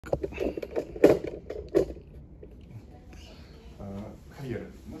Хав'єре,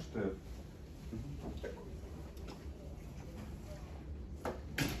 можете...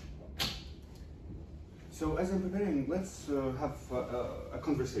 So as I'm preparing, let's have a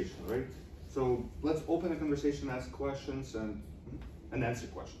conversation, right? So let's open a conversation, ask questions and answer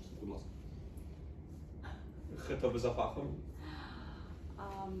questions. Будь ласка. Хто ви за фахом?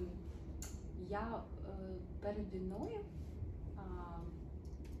 Я перед війною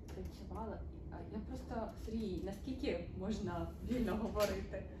працювала. Я просто, Сергій, наскільки можна вільно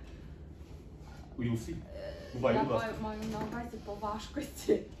говорити? You'll see. Я маю на увазі по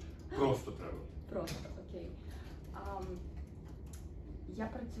важкості. Просто треба. Просто, окей. Я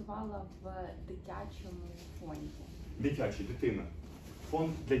працювала в дитячому фонді. Дитячий, дитина.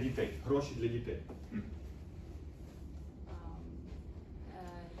 Фонд для дітей. Гроші для дітей.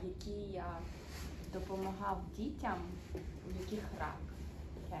 Який я допомагав дітям, у яких рак,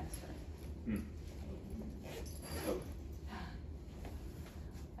 cancer.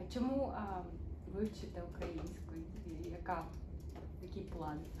 А чому ви вчите українську? Який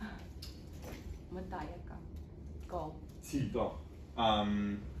план? Мета яка? Goal? Ціль.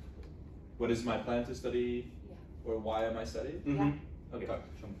 What is my plan to study? Yeah. Or why am I studying? Yeah. Okay. Так,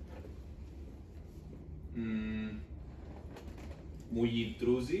 чому? Мої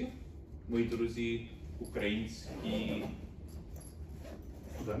друзі українські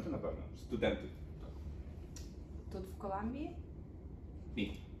Студенти, напевно. студенти. Тут в Колумбії?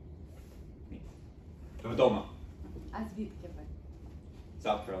 Ні. Вдома. А звідки ви?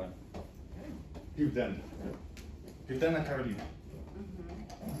 South Carolina. Південна. Південна Кароліна.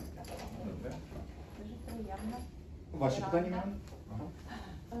 Добре. Дуже приємно. Ваші питання, Мілана?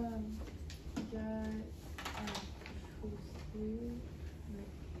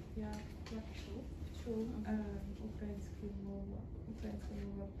 Я вчу українську мову,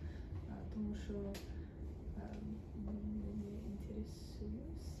 тому що мені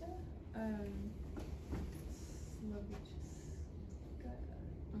інтересується славічська.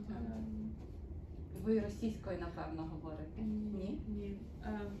 Ви російською, напевно, говорите? Ні? Ні.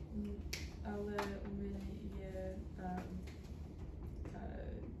 Але у мене є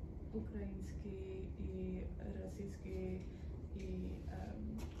український і російський і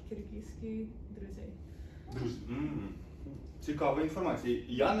киргизький друзі. Друзі. Цікава інформація.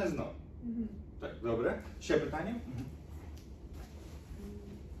 Я не знав. Так, добре. Ще питання?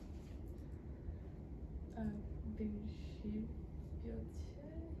 Ви живете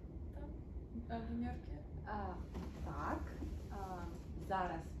там, в Нью-Йорку? Так.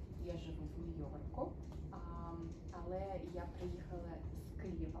 Зараз я живу в Нью-Йорку, але я приїхала з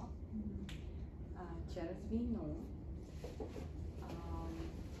Києва через війну.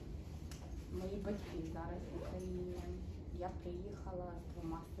 Мої батьки зараз в Україні. Я приїхала з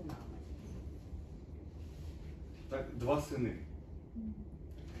 2 синами. Так, 2 сини.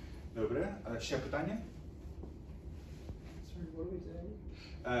 Добре. Ще питання?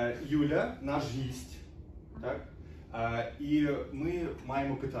 Юля, наш гість. Так? І ми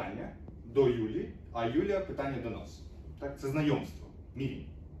маємо питання до Юлі, а Юля питання до нас. Так? Це знайомство. Мірі.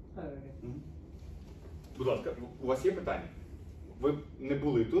 Будь ласка, у вас є питання? Ви не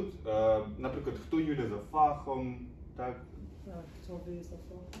були тут. Наприклад, хто Юля за фахом? Так? Хто ви за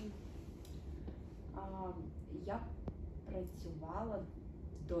фахом? Я працювала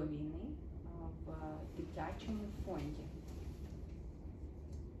до війни в дитячому фонді.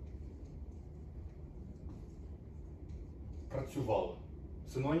 Працювала.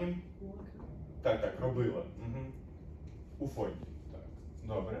 Синонім? Так, робила. У фонді. Так.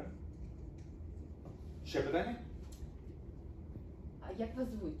 Добре. Ще питання? А як вас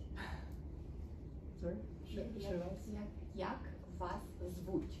звуть? Як вас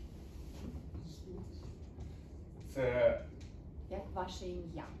звуть? Це... Як ваше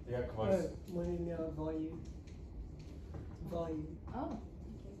ім'я? Як вас... Моє ім'я Ваї. Ваї. Окей.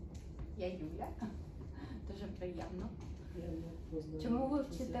 Я Юля. Дуже приємно. Я не познаю. Чому ви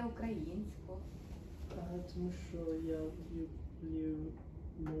вчите українську? Тому що я люблю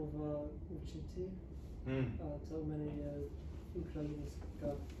мова вчити. Та у мене є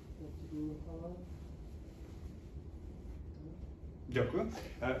українська подруга. Дякую.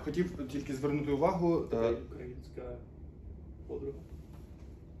 Хотів тільки звернути увагу... Українська подруга.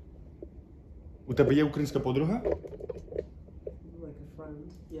 У тебе є українська подруга? Like a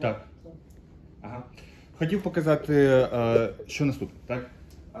friend. Yeah. Так. Ага. Хотів показати, що наступне, так?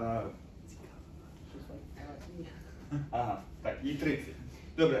 Ага, так, їй 30.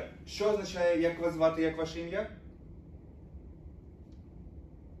 Добре, що означає, як вас звати, як ваше ім'я?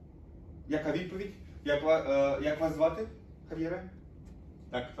 Яка відповідь? Як вас звати, Хав'єре?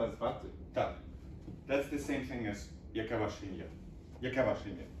 Як вас звати? Так. That's the same thing as яке ваше ім'я. Яке ваше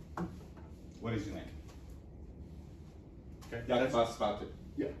ім'я? What is your name? Okay. Як вас звати?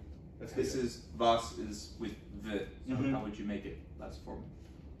 Yeah. That's This is vas is with the. So Mhm. how would you make it last form?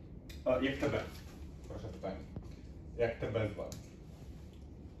 Як тебе? Прошу питання. Як тебе звати?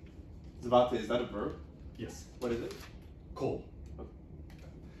 Звати, is that a verb? Yes. What is it? Call.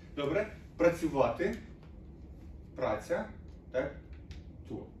 Добре. Працювати. Праця. Так?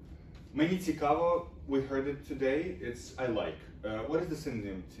 To. Мені цікаво, we heard it today, it's I like. What is the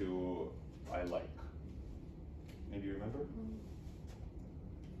synonym to I like? Maybe you remember?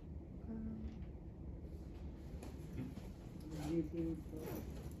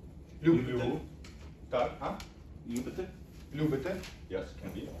 Люблю. Так, а? Любите? Любите? Yes,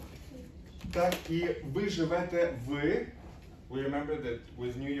 can be. Так, і ви живете в. We remember that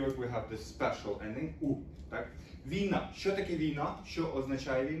with New York we have this special ending. У. Так? Війна. Що таке війна? Що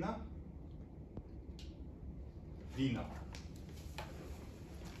означає війна? Війна.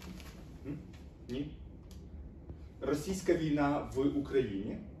 Ні? Російська війна в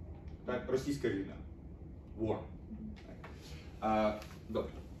Україні. Так, російська війна. War.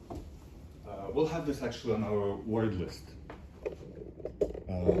 Добре. We'll have this actually on our word list.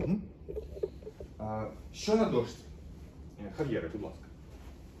 Що на дошці? Хав'єре, будь ласка.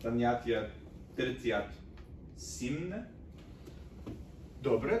 Заняття 37.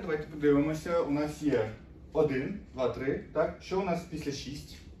 Добре, давайте подивимося. У нас є 1, 2, 3. Так, що у нас після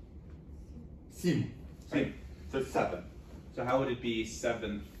 6? 7. 7. So it's 7. So how would it be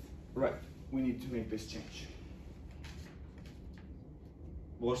 7th? Right. We need to make this change.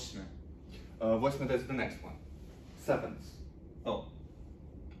 8. 8, that's the next one. 7th. Oh.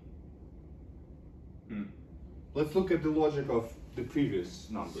 Let's look at the logic of the previous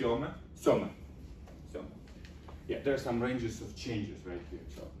number. 7. 7. 7. Yeah, there are some ranges of changes right here.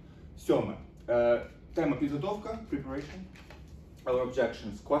 So, 7. Тема підготовка, preparation. Our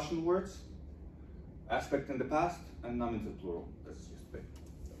objections, question words, aspect in the past, and nominative plural. That's yesterday.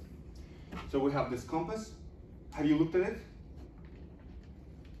 So we have this compass. Have you looked at it?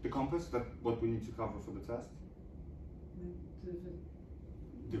 The compass, that what we need to cover for the test?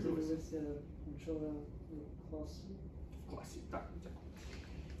 Дивилися вчора в класі. В класі, так.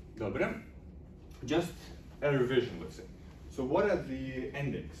 Добре. Just a revision, let's say. So what are the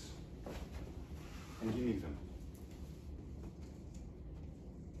endings? And you need them.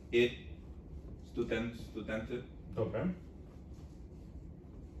 It. Student, studente. Добре.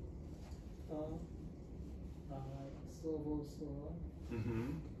 Слово, слова. Угу.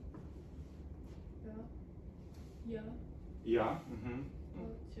 Я. Я. Угу.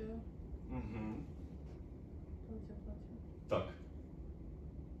 Платя. Угу. Платя. Так.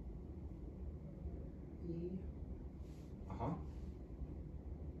 І Ага.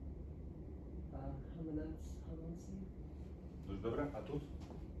 гаманці. Дуже добре. А тут?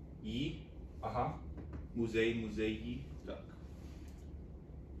 І. Ага. Музей, музеї. Так.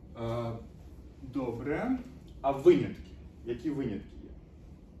 Добре. А винятки? Які винятки є?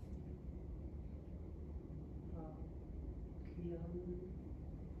 Киян.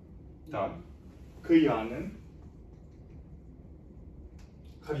 Так. Киянин.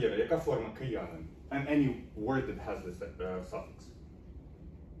 Хав'єре, яка форма киянин? And any word that has this suffix.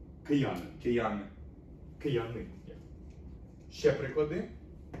 Киянин. Кияни. Кияни. Yeah. Ще приклади.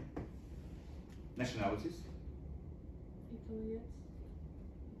 Nationalities. Італієць.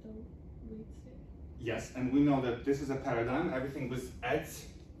 Італійці. Yes, and we know that this is a paradigm. Everything was at,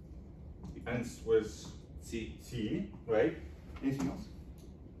 the ends was Ці. C, right? Anything else?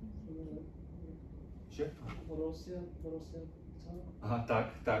 Ще? Росія.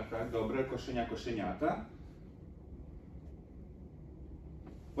 Ага, так, добре. Кошеня, кошенята.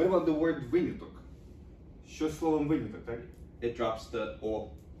 What about the word виняток? Що з словом виняток, так? It drops the O.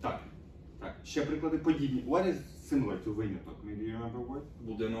 Так. Ще приклади подібні. What is similar to виняток? Maybe you remember a word?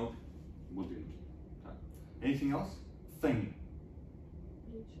 Будинок. Будинки. Так. Anything else? Thing.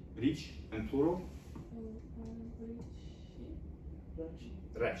 Річ. Річ and plural? Річі.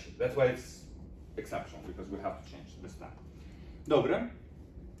 Речі. That's why it's exceptional, because we have to change this time. Добре.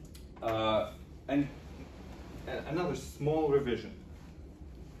 And another small revision.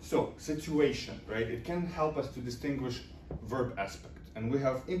 So, situation, right? It can help us to distinguish verb aspect. And we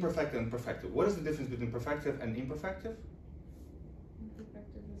have imperfective and perfective. What is the difference between perfective and imperfective?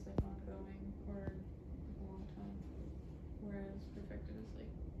 Imperfective is like ongoing or like a long time, whereas perfective is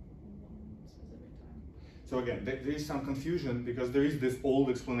like one specific time. So again, there is some confusion because there is this old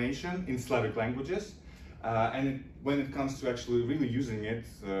explanation in Slavic languages, and when it comes to actually really using it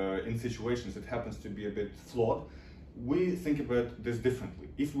in situations, it happens to be a bit flawed. we think about this differently.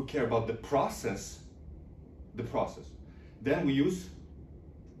 If we care about the process, then we use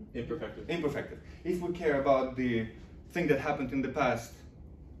Imperfective. imperfective. If we care about the thing that happened in the past,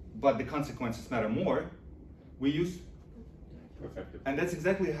 but the consequences matter more, we use. Perfective. And that's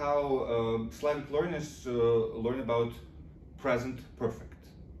exactly how Slavic learners learn about present perfect.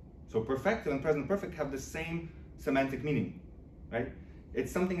 So perfective and present perfect have the same semantic meaning, right?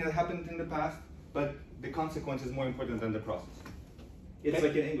 It's something that happened in the past, but the consequence is more important than the process. It's Okay.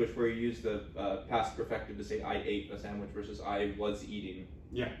 like in English where you use the past perfective to say I ate a sandwich versus I was eating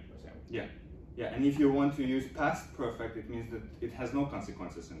Yeah, a sandwich. yeah. And if you want to use past perfect, it means that it has no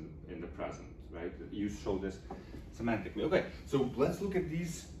consequences in the present, right? You show this semantically. Okay, so let's look at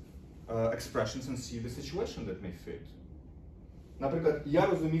these expressions and see the situation that may fit. Наприклад, я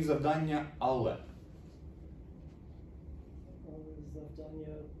розумів завдання, але.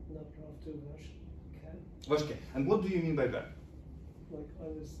 Завдання направду важке. Важке. And what do you mean by that? Like I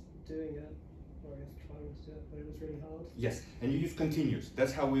was doing it, or I guess trying to do it, but it was really hard. Yes, and you use continuous.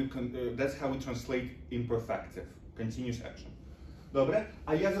 That's how we translate imperfective, continuous action. Добре,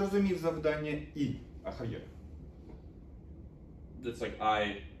 а я зрозумів завдання і. А Хав'єр? It's like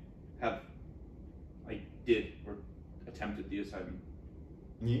I did or attempted the assignment.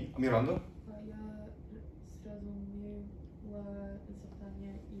 Ні. А Мірандо? Я зрозуміла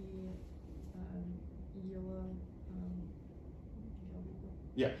завдання і їла яблуко.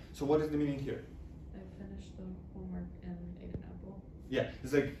 Yeah. So what is the meaning here? I finished the homework and ate an apple. Yeah,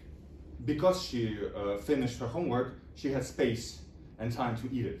 it's like because she finished her homework, she had space and time to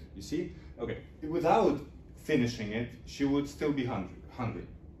eat it. You see? Okay. Without finishing it, she would still be hungry.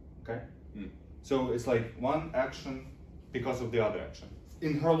 Okay? Mm. So it's like one action because of the other action.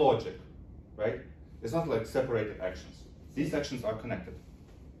 In her logic, right? It's not like separated actions. These actions are connected.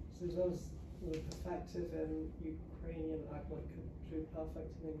 So does the perfective in Ukrainian act like complete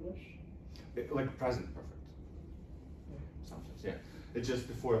perfect in English? Like present perfect. Sometimes, yeah. It just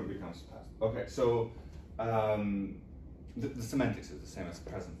the form becomes past. Okay, so the semantics is the same as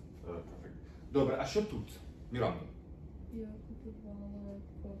present perfect. Добре, а що тут, Мірандо? Я купувала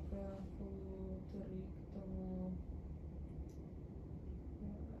Кока-Колу торік тому.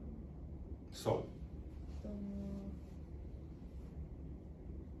 So, Тому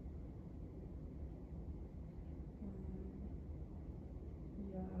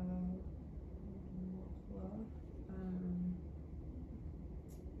я могла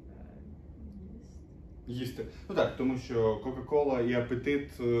їсти. їсти. Ну так, тому що Кока-Кола і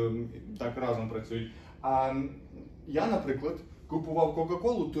апетит так разом працюють. А я, наприклад, купував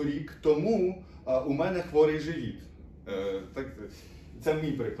Кока-Колу торік, тому у мене хворий живіт. Так, це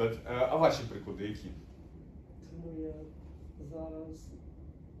мій приклад. А ваші приклади які? Тому я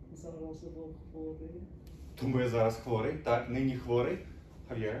зараз був хворий. Тому я зараз хворий, так, нині хворий.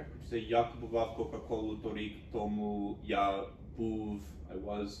 Хав'єре? Це я купував Кока-Колу торік, тому я був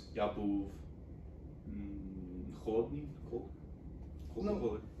холодний?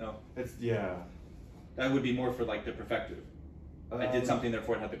 Cold? No. It's, yeah. That would be more for like the perfective. I did something,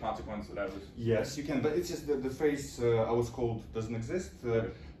 therefore it had the consequence that I was. Yes, you can, but it's just the phrase I was cold doesn't exist.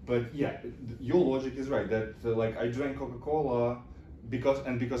 But yeah, your logic is right that like I drank Coca-Cola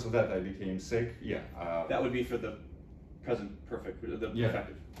because of that I became sick. Yeah. That would be for the present perfect, the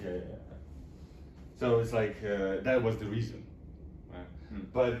perfective. Yeah. So it's like that was the reason. Right? Hmm.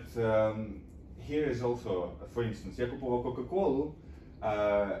 But here is also, for instance, я купував Coca-Cola.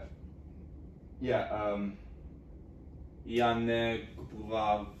 Я не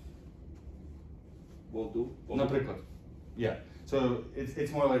купував воду. Наприклад. Yeah. So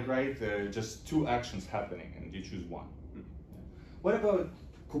it's more like, right, just two actions happening and you choose one. Mm. Yeah. What about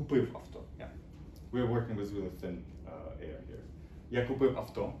купив авто? Yeah. We're working with really thin air here. Я купив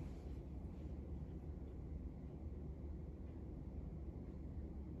авто.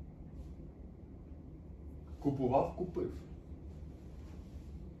 Купував, купив.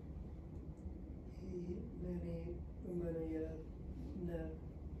 І у мене є не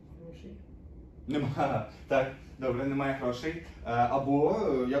гроші. Нема. Так, добре, немає грошей. Або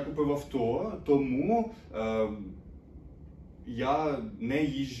я купив авто, тому я не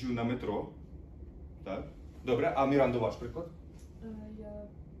їжджу на метро. Так. Добре, а Мірандо, ваш приклад? Я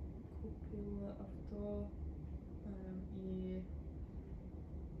купила авто і їздила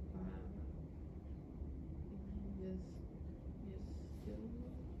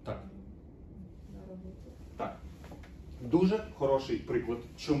Так. на роботу. Так. Дуже хороший приклад.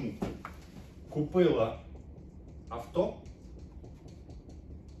 Чому? Купила авто.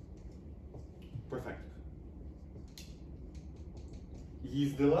 Perfect.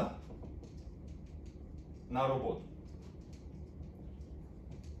 Їздила на роботу.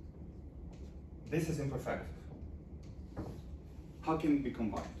 This is imperfective. How can it be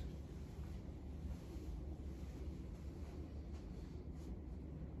combined?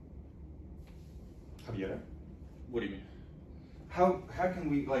 Javier? What do you mean? How can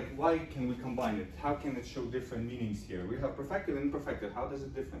we, like, why can we combine it? How can it show different meanings here? We have perfective and imperfective. How does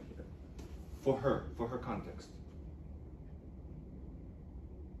it differ here? For her context.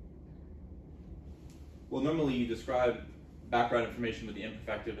 Well, normally you describe background information with the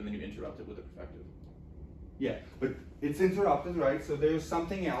imperfective and then you interrupt it with the perfective. Yeah, but it's interrupted, right? So there's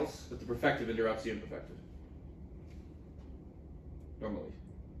something else. But the perfective interrupts the imperfective. Normally.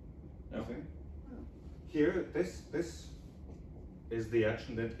 No? Okay. Here, this is the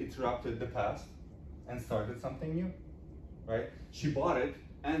action that interrupted the past and started something new, right? She bought it,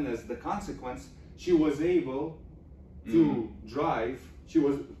 and as the consequence, she was able to drive.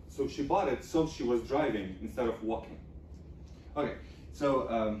 So she bought it, so she was driving instead of walking. Okay, so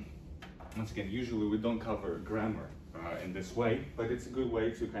once again, usually we don't cover grammar in this way, but it's a good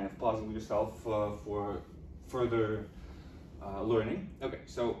way to kind of puzzle yourself for further learning. Okay,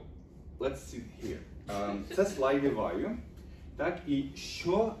 so let's see here. Це слайдіваю. Так, і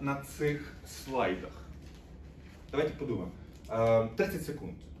що на цих слайдах? Давайте подумаємо. 30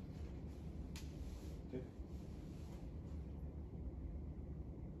 секунд.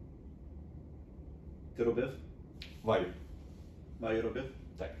 Ти робив? Ваю. Маю робив?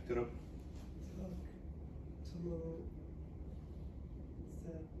 Так. Ти робив? Так, тому це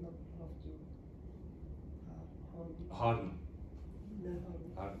направду Гарно. не гарно.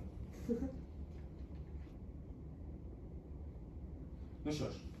 Гарно. Ну що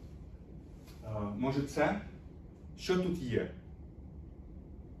ж, може це? Що тут є?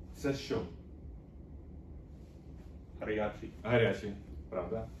 Це що? Гарячий. Гарячий,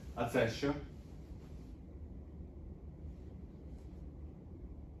 правда? А це що?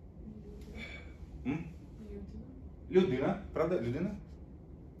 М? Людина, правда? Людина?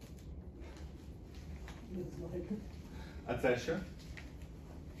 Не знаю. А це що?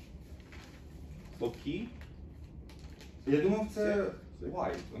 Слабкі? Я думав, це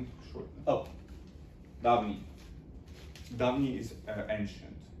white, short. О. Давній. Давній is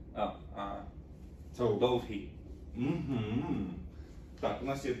ancient. So, довгий. Так, у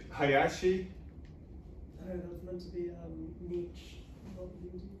нас є гарячий. Oh, that's meant to be niche, not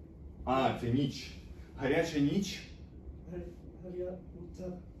beauty. А, це ніч. Гаряча ніч.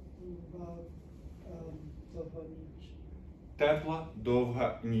 Довга ніч. Тепла,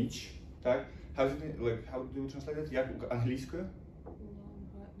 довга ніч. Так? How do you translate it? Як англійською? Long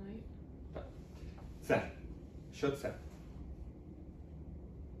hot night. Так. Це. Що це?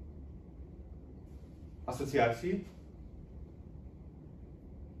 Асоціації?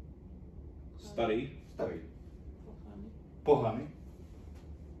 Старий. Старий. Поганий. Поганий.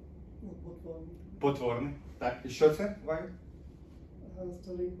 Ну, потворний. Потворний. Так. І що це, Ваю?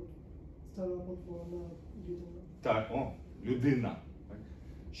 Стара потворна людина. Так, о, людина. Так.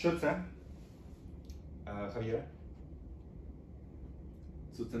 Що це? Хав'єре?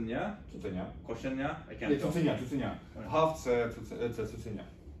 Цуценя. Цуценя. Кошеня. I can't tell. Цуценя, цуценя. Гав це цуценя.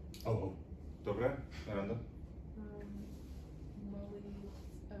 О, добре. Міранда? Малий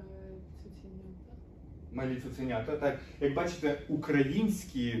цуценята. Малі цуценята. Так, як бачите,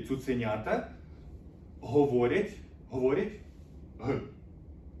 українські цуценята говорять г.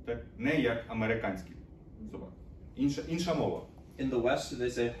 Так, не як американські собаки. Інша мова. In the West,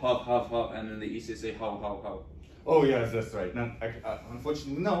 they say hav, hav, hav, and in the East, they say how, how, how. Oh yes, that's right. No,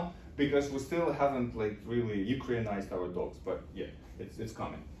 unfortunately, no, because we still haven't like really Ukrainized our dogs, but yeah, it's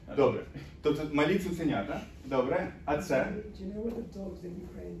coming. Добре. Тобто малі цуценята. Добре. А це? Do you know whether dogs in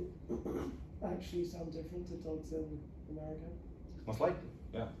Ukraine actually sound different to dogs in America? Most likely.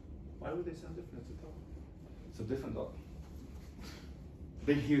 Yeah. Why would they sound different? It's a dog. It's a different dog.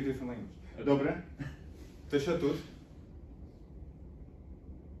 They hear different language. Добре. То що тут?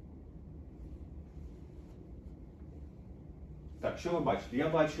 Так, що ви бачите? Я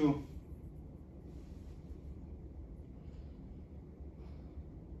бачу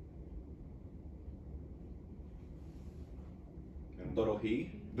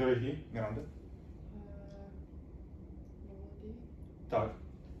Дорогий. дорогі, Міранда. Молодий. Так.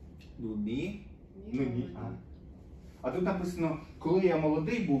 Нудний. Ну ні. А тут написано, коли я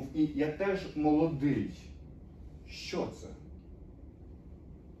молодий був, і я теж молодий. Що це?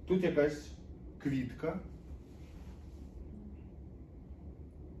 Тут якась квітка.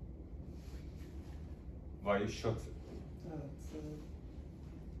 Ваю, що це?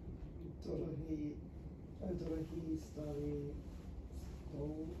 Це дорогі старі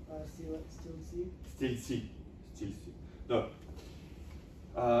стільці. Стільці. Стільці. Добре.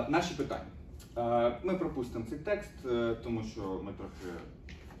 Наші питання. Ми пропустимо цей текст, тому що ми трохи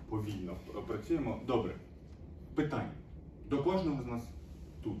повільно працюємо. Добре. Питання. До кожного з нас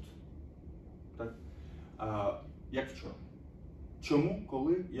тут. Так? Як вчора? Чому,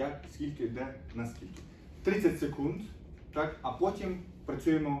 коли, як, скільки, де, наскільки? 30 секунд, так? А потім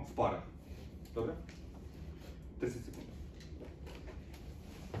працюємо в парах. Добре? 30 секунд.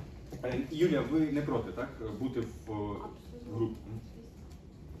 Юлія, ви не проти, так? Бути в групі?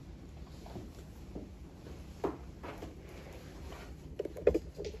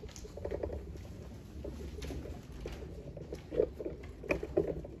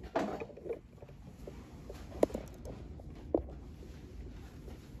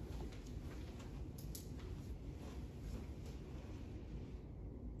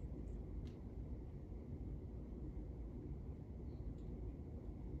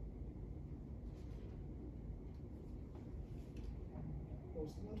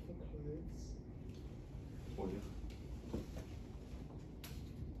 What's the word for clothes? Одяг.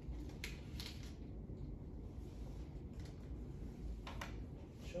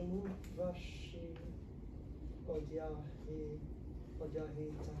 Чому ваші одяги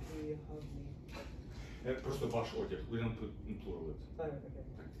такі гарні? Просто ваш одяг. We don't put in plural it. Окей.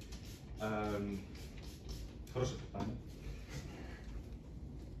 Хороше питання.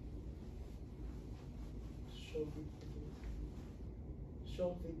 Що відповідь? Що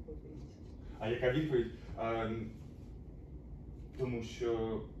відповідь? А яка відповідь? Тому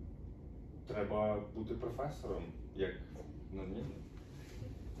що треба бути професором, як ні.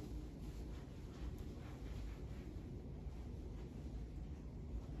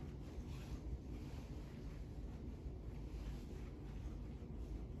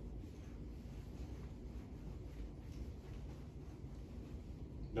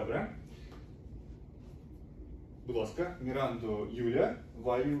 Добре. Будь ласка, Мірандо Юля,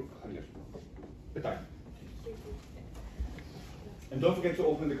 Ваю Хав'єр. Питання. And don't forget to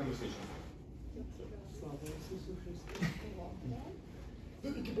open the conversation. Слава Ісусу Христу.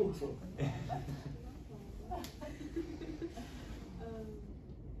 Великий Бог слава.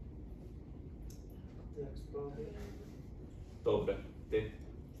 Як справді? Добре. Ти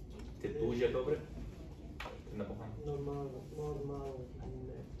дуже добре? Ти непогано? Нормально, не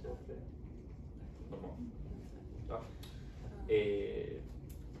добре. Нормально. Так.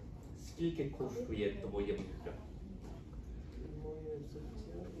 Скільки коштує твоє взуття? Моє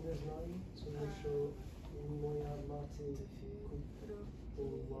взуття не знаю, тому що моя мати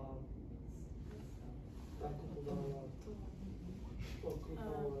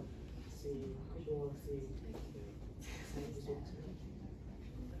купувала ці взуття.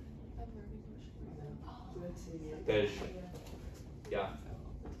 Теж. Я.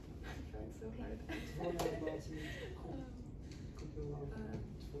 Твоя мати купувала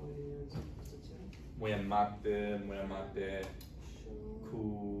твоє взуття? Моя мати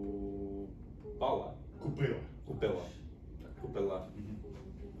купила. Купила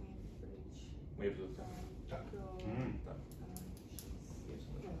моє взуття. Так. Так.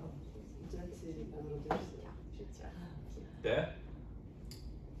 Де ти народився? Де?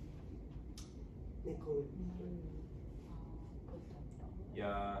 Ніколи.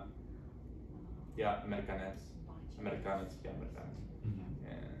 Я американець.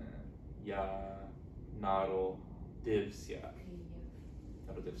 Я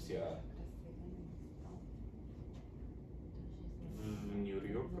народився в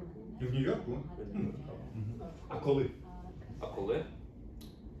Нью-Йорку. І в Нью-Йорку? Мгм. А коли? А коли?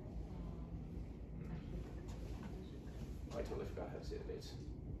 I totally forgot how to say the dates.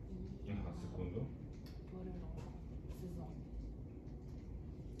 Ага, секунду.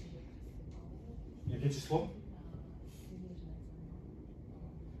 Яке число?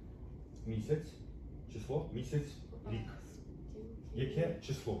 Місяць. Число? Місяць. Рік. Яке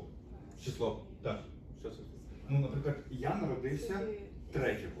число? Число. Так. Що це? Ну, наприклад, я народився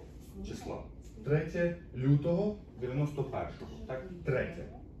 3 числа. 3 лютого 91-го. Так? 3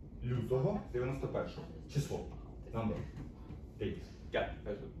 лютого 91-го. Число. Number. Date. Yeah,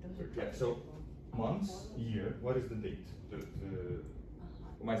 that's what. Yeah, so months, year, what is the date?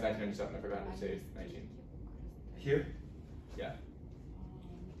 Mine's 1997. I forgot how to say 19. Here? Yeah.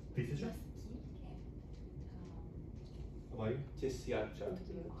 1000? Why? Тисяча.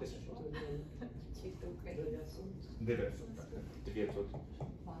 900. Так. 900.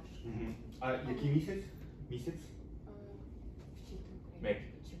 Мгм. А який місяць? Місяць? Мей.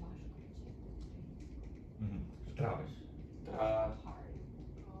 Мгм. Травень.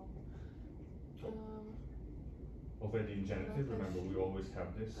 Already in genitive, remember we always have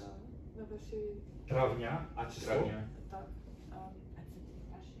this. На першій Травня, а число? Травня.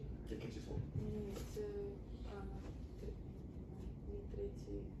 так. Яке число? Ні, це мій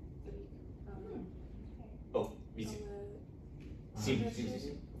третій рік. О, 8. Але 7. перший 7.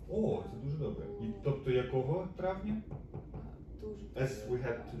 рік, О, це дуже добре. І, тобто якого травня? дуже As we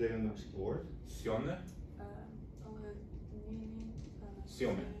had today on the board. 7. Але ні.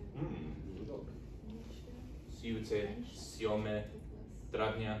 7. Дуже добре. Сію це 7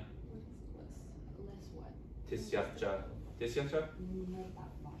 травня Less what? 1000. Не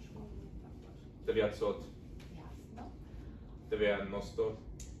так важко. 900. Ясно. 90. Я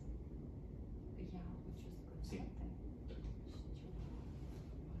хочу Сім. сказати, що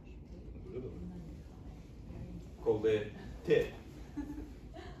Дуже добре. надихає. Коли ти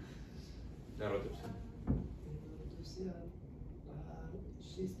народився. Народився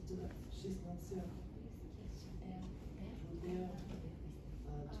 16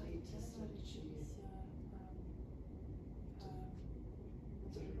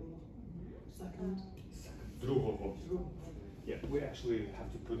 Другого. Yeah, we actually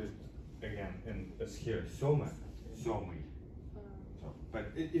have to put it again in as here. Сьомий. So, but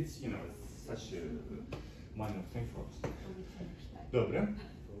it's, you know, it's such a minor thing for us. Добре.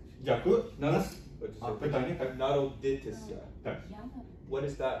 Дякую. Нас питання, так? Народитися. Так. What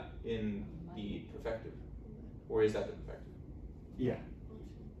is that in the perfective? Or is that the perfective? Yeah.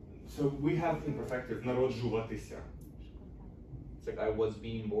 So we have imperfective народжуватися. It's like I was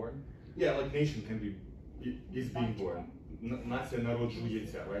being born. Yeah, like nation can be is being born. Нація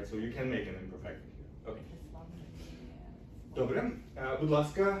народжується, right? So you can make an imperfective here. Okay. Добре. Будь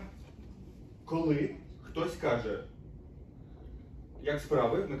ласка, коли хтось каже, як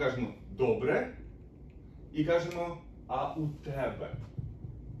справи, ми кажемо добре і кажемо а у тебе.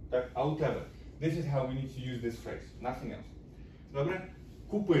 Так, а у тебе. This is how we need to use this phrase. Nothing else. Добре?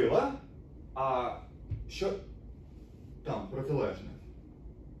 Купила, а що там протилежне?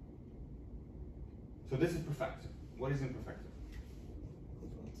 So this is perfective. What is imperfective?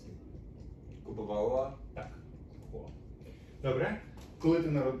 Купувала. Так. О. Добре. Коли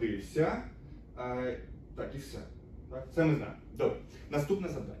ти народився, так і все. Так? Це ми знаємо. Добре. Наступне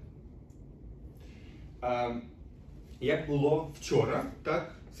завдання. Як було вчора,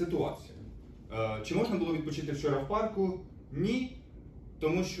 так ситуація. Чи можна було відпочити вчора в парку? Ні.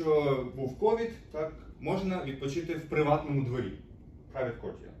 Тому що був ковід, так, можна відпочити в приватному дворі. Private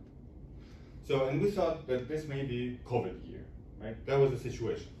courtyard. So, and we thought that this may be COVID year, right? That was the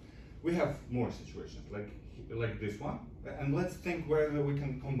situation. We have more situations, like this one. And let's think whether we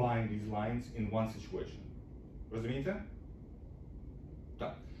can combine these lines in one situation. Розумієте?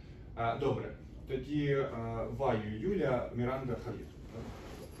 Так. Добре. Тоді Ваю, Юля, Міранда, Хавір.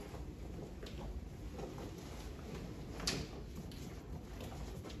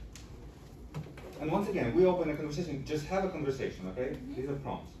 And once again, we open a conversation, just have a conversation, okay? These are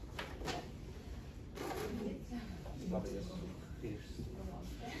prompts.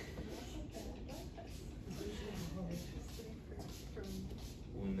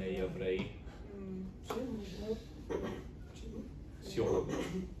 У неєвреї. Сьогодні.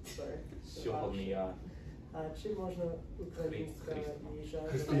 Сьогодні я Чи можна українська їжа?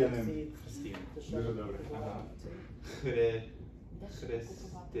 Християнин. християн. Дуже добре. Ага.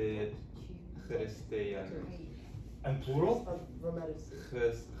 Християнин. And plural? В Америці.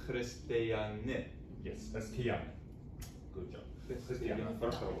 Християни. Yes, as кияни. Good job. Християни.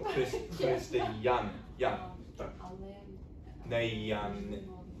 Хороша робота. Християн. Ян. Так. Але Не Ян.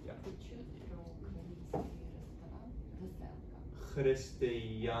 Я. почути про український ресторан «Веселка».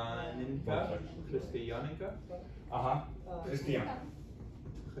 Християнинка. Християнинка. Ага. Християн.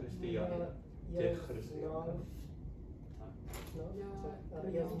 Християни. Ти Я християнка.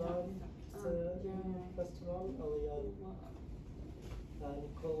 Я знав це фестиваль, але я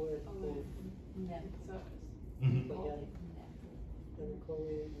ніколи був. Не зараз. Мгм. Я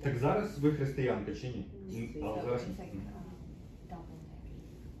ніколи Так зараз ви християнка чи ні? Ні. Але зараз. It's like double negative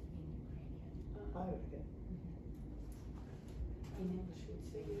in Ukrainian. окей. In English we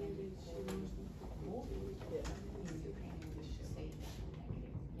say я ніколи був. In Ukrainian we should say double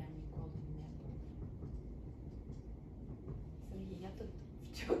negative. Я ніколи не був. Сергій, я тут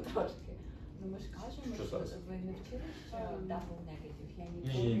вчу трошки. Ну ми ж кажемо, Що що зараз? ви не вчили, що double negative. Я Ні,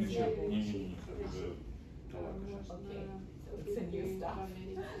 ніколи ні, не нічого. був. Ні, ні, це вже далеко. Окей. So it's a new stuff.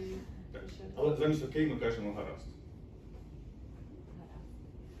 Так. Але замість окей ми кажемо гаразд.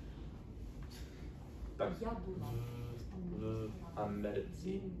 Так. Я була В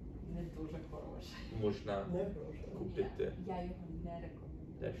Америці не дуже хороша. можна Не гроші. купити Я його не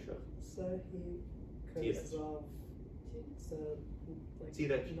рекомендую. дещо. Сергій Тірець. казав, це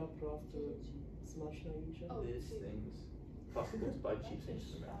Тірець. направду смачна їжа. Oh. These things. Possible to buy cheap things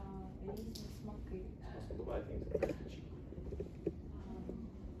from there. Різні смаки. It's possible to buy things that are cheap.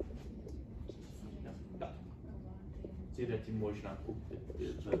 Так. Ці речі можна купити в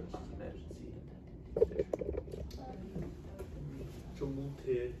інтернеті. Чому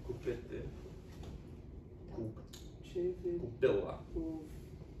ти купити? Чи ви Купила. був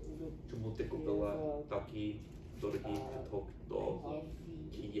Чому ти купила такий дорогий квиток до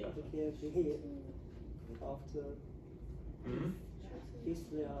Києва? в Києві after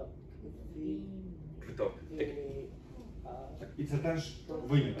після Квиток. війни? І це теж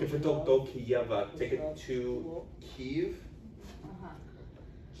виняток. Квиток до Києва. Ticket to Kyiv. Ага.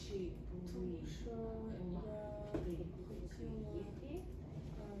 Чи Тому що ви я хотіли хотіла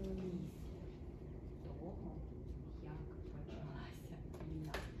того, як почалася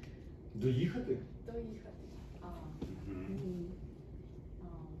війна? Доїхати? доїхати. А, Мгм. ні.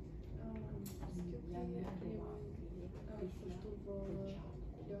 Скільки Я не гривень була в Києві після коштувала початку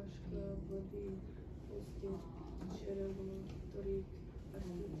пляшка війни. води ось черево торік, а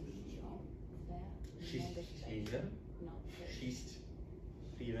скільки Що це 6 небезпечно. гривень. Ну, це, 6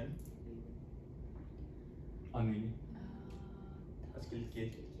 гривень. А нині? А скільки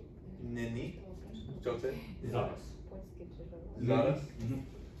е, нині? коштувала пляшка Що це? Зараз. Польське джерело. Зараз? Мгм.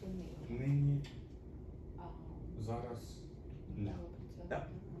 Чи нині? Нині, А, зараз. Ні. треба працювати Так.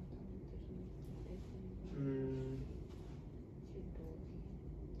 на тому тижні, М, чи довгі?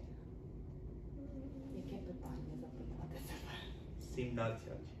 Яке питання запитати себе?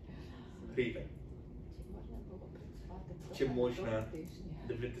 17 гривень. Чи можна було працювати Чи вдома можна 2 тижні?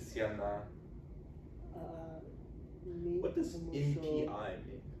 дивитися на... Ні, What does тому NPI що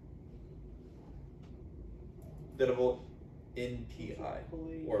mean? Дерево NPI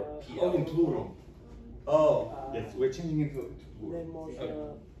коли or я PL. Oh, in plural. Oh, Yes, we're changing it to не plural.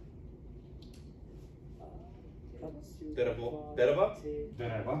 можна Дерево. Дерева?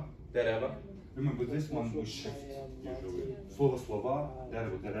 Дерева. дерева. Remember this one we shift usually. Слово слова,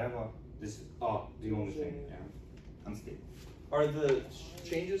 дерево, дерева. This are the only thing, yeah. Unstable. Are the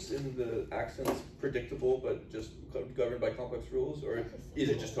changes in the accents predictable but just governed by complex rules, or is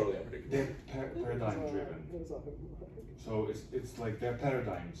it just totally unpredictable? They're paradigm driven. So it's like they're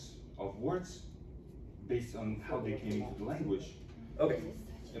paradigms of words based on how they came into the language, Okay.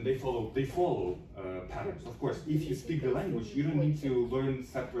 and they follow patterns. Of course, if you speak the language, you don't need to learn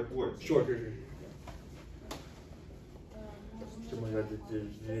separate words. Sure. Чи можна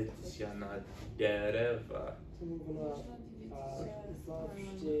дивитися на дерева? Тому вона можна дивитися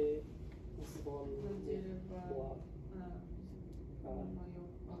завжди звон на дерева, була. Думаю,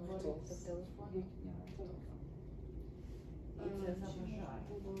 говорить по телефону. їхня І це заважає.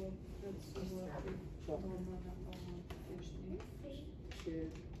 було працювати Що? вдома на одному тижні. Чи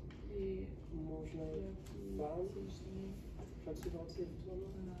І можна які тижні працювати вдома?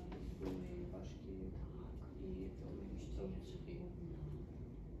 були важкі і труднощі.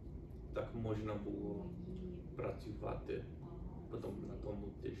 Так можна було працювати потім на тому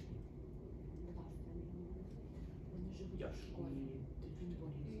тижні. Вони живуть в школі.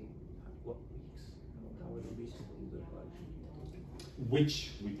 What weeks? How are the weeks divided? Which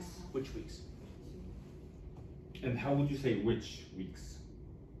weeks? Which weeks? And how would you say which weeks?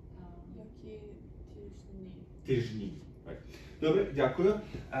 Які тижні? Тижні. Right. Добре, дякую.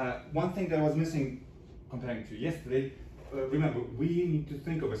 One thing that was missing comparing to yesterday, remember, we need to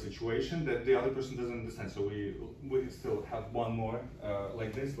think of a situation that the other person doesn't understand. So we still have one more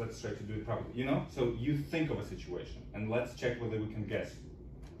like this. Let's try to do it properly. You know? So you think of a situation, and let's check whether we can guess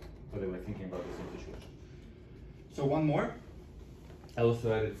whether we're thinking about the same situation. So one more. I also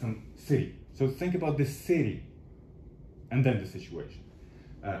added some city. So think about the city, and then the situation.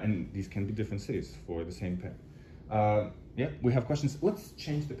 And these can be different cities for the same pair. Yeah, we have questions. Let's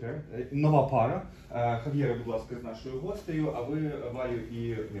change the pair. Нова пара. Хав'єра, будь ласка, з нашою гостею, а ви Валю і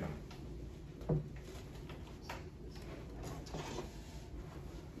Міра.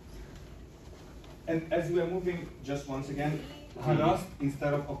 And as we are moving, just once again, гаразд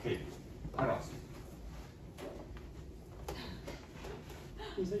instead of okay. Гаразд.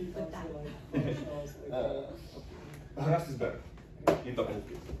 You said you can't say like, I was like, Гаразд is better. In top of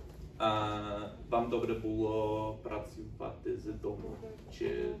Вам добре було працювати з дому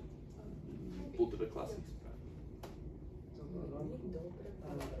чи бути в класі? Мені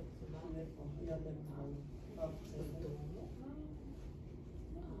добре працювати я не знаю. вдома.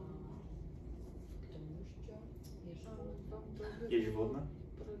 Тому що є школа. Вам добре Є ж водна?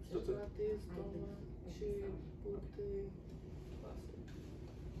 працювати з дому чи бути в класі?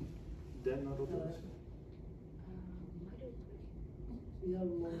 Де народилися? Маріуполь. Я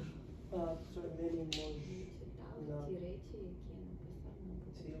можу, мені можу на ті речі, які я написав на в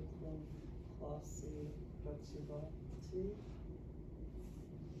якому класі працювати.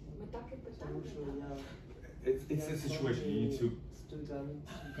 Ми так і питали, Тому що так? It's a situation. You need to студент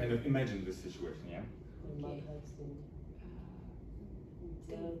kind of imagine the situation, yeah? в Манхеттені. Ти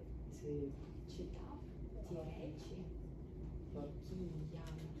Де ти читав ті речі, які я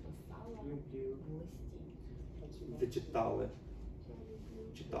написала люблю в листі. Ви працювати. читали.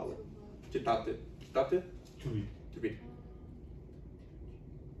 Читали. Читати. Читати? To read. To read.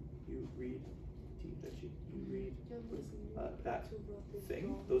 You read ті речі. You read that thing,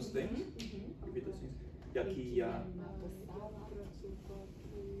 those things. You read those things. Які я написала,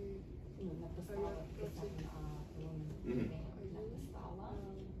 написала, Мгм. написала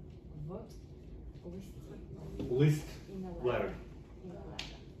в листі. List. In a Letter. letter. In a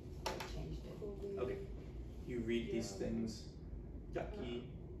letter. I changed it. Okay. You read these things. Які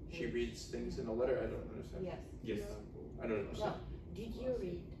she reads things in a letter. I don't understand. Yes. Yes. I don't understand. Well, did you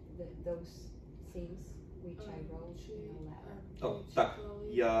read those things which I wrote in a letter? Oh, так.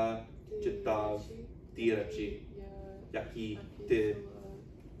 Я читав ті речі, які ти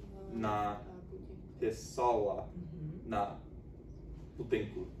написала на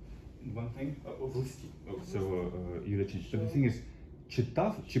будинку. One thing, в листі. So, Юля changed. But the thing is,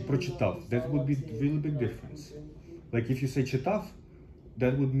 читав чи прочитав? That would be really big difference. Like if you say читав,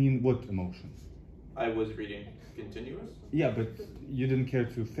 that would mean what emotion? I was reading continuous. Yeah, but you didn't care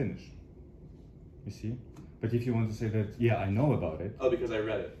to finish. You see? But if you want to say that, yeah, I know about it. Oh, because I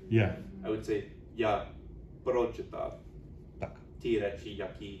read it. Yeah. I would say я прочитав Так. ті речі,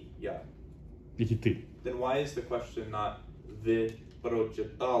 які я. Які ти. Then why is the question not ви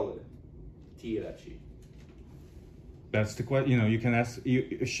прочитали ті речі? That's the question. You know, you can ask.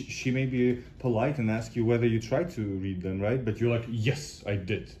 She may be polite and ask you whether you tried to read them, right? But you're like, yes, I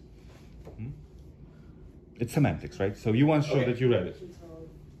did. Hmm? It's semantics, right? So you want to show Okay. that you read it. Читав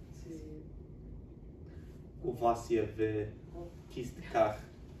ці У вас є в кістках.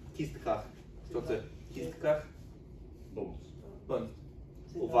 Кістках. Що це? Кістках? Bones.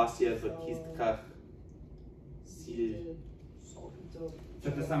 У вас є в кістках сіль.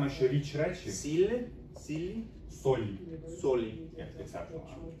 Це те саме, що річ речі. Сіль? Сіль? Солі. Солі. Yeah, exactly.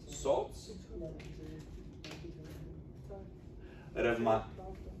 Salts?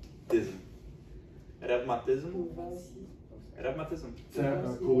 Ревматизм. Ревматизм? Ревматизм. Це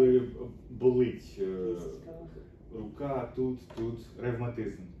коли болить рука, тут,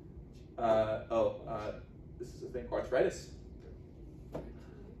 ревматизм. This is a thing, arthritis.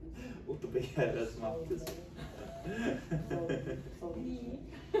 У тебе є ревматизм. Ні.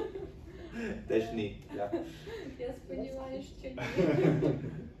 Теж ні. Я. Я сподіваюся, що ні.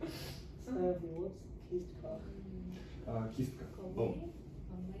 What? Кістка. Кістка. Коли Бон.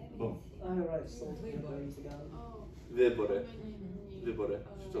 в Бон. Америці I write something Вибори. again. Вибори. Вибори.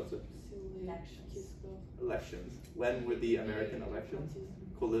 Що це? Elections. Elections. When were the American elections?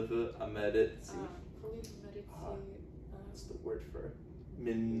 Коли в Америці. What's the word for it?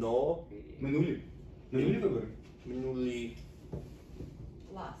 Минулі. Минулі вибори. Минулі.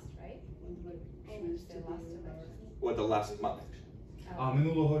 Last, right? Choose The to last be election. Or the last month. А,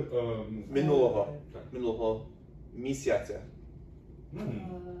 минулого... Минулого. Так. Минулого місяця. Мгм.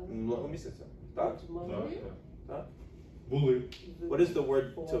 Минулого місяця. Так? Так, так. Так? Були. What is the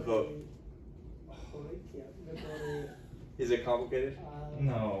word to vote? Is it complicated?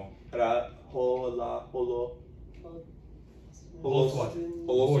 No. Ра, хола, холо, Голосувати.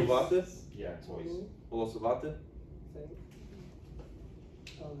 голосувати? Yeah, voice. Голосувати?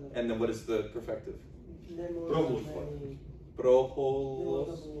 And then what is the perfective? Проголосувати.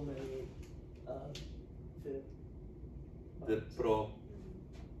 Проголос. Ви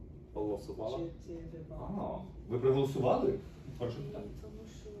проголосувала? А, ви проголосували? Перше питання. Тому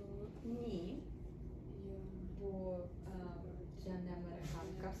що Ні, бо я не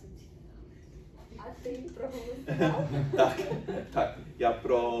американка. А ти проголосував? Так, так. Я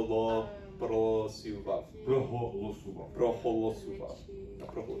проголосував. Проголосував. Проголосував. Я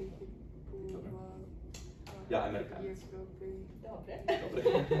проголосував. Я американець. Добре. Добре.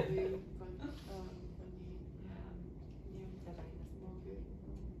 Давай наступний.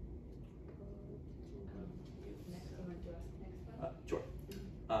 Next one, to ask next one. Sure.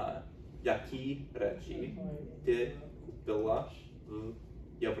 Які речі ти купила в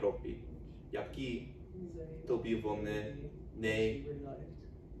Європі? Які тобі вони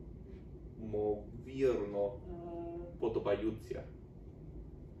неймовірно подобаються?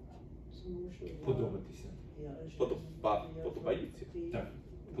 Подобатися. Подобаються? Так.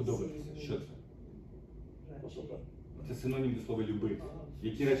 Подобатися. Що це? Подоба. Це синонім до слова любити.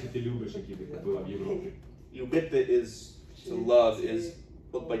 Які речі ти любиш, які ти купила в Європі? Любити is to love, is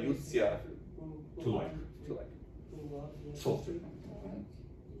подбаються To like. to like. So.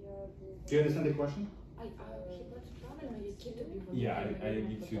 Do you understand the question? Хіба це правильно, які тобі вони? Yeah, I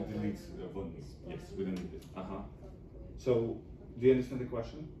need to delete one. Yes, we don't need this. So, do you understand the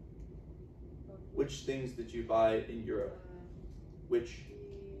question? Which things did you buy in Europe? Which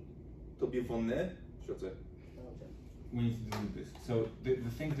тобі вони? Що це? We need to delete this. So,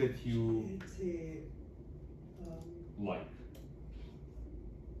 the things that you like.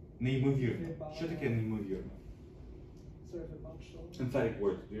 Неймовірно. Що таке неймовірно? Emphatic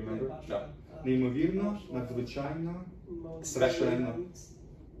word, do you remember? Да. Неймовірно, надзвичайно, страшенно.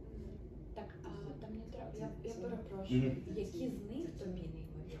 Так, там не треба, я перепрошую, які з них тобі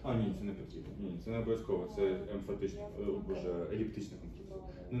неймовірно? А, ні, це не потрібно. Ні, це не обов'язково, це емфатично, боже, еліптична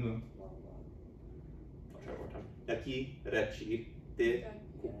конструкція. Ну-ну. Які речі ти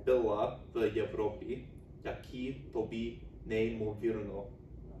купила в Європі, які тобі неймовірно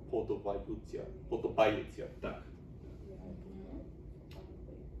подобаються? Так.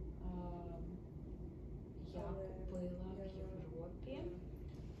 Я купила в Європі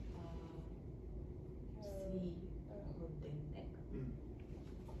свій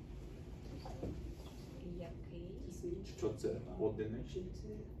годинник, який... Що це? Годинник?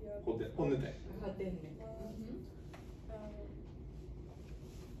 Годинник. Годинник.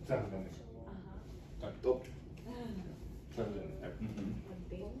 Це годинник. Ага. Так. Добре. Це годинник. Так.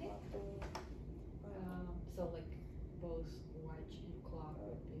 Годинник. So like both watch and clock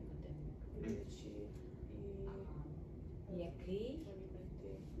would be годинник. Який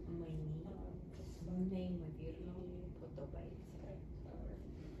мені неймовірно подобається.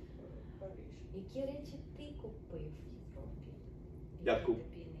 Які речі ти купив в Європі? Які тобі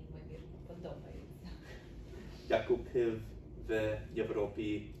неймовірно подобаються? Я купив в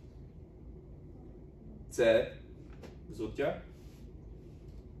Європі це взуття.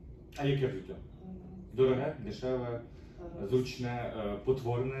 А яке взуття? Дороге, дешеве, зручне,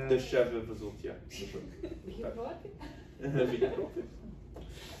 потворне. Дешеве взуття. В Європі? В Європі.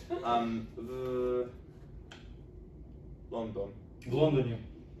 В Лондон. В Лондоні.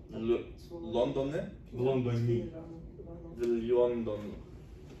 Лондоне? В Лондоні. В Лондон.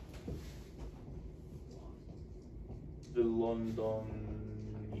 В Лондоні.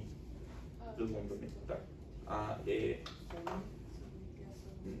 В Лондоні, так.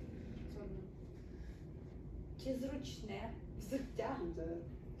 Чи зручне взуття?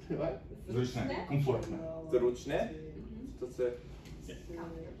 Зручне, комфортне. Зручне? Що це?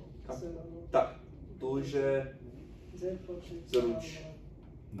 Comfortable. Так. Дуже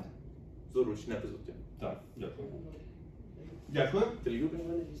зручне взуття. Так, дякую. Дякую. Ти любиш?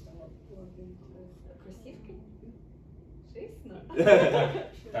 Кросівки? Чесно?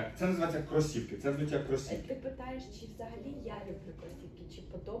 Так, це називається кросівки. Це взуття кросівки. Ти питаєш, чи взагалі я люблю кросівки, чи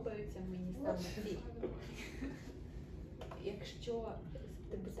подобаються мені саме ці? Якщо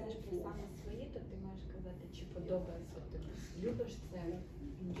ти питаєш про саме свої, то ти маєш казати, чи подобається тобі. Любиш це?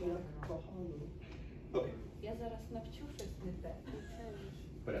 Окей. Я зараз навчу щось не те.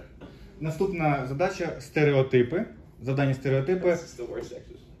 Порядок. Наступна задача стереотипи. Завдання стереотипи. This is the worst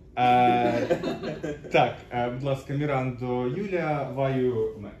exercise. Так, будь ласка, Мірандо, Юля,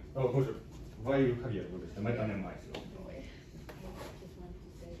 Ваю, Мет. О, боже, Ваю, Хав'єр, вибачте, Мета немає сьогодні. I just want to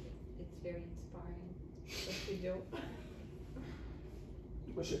say that it's very inspiring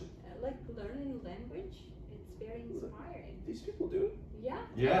what you do. Like learning language, it's very inspiring. These people do it? Yeah?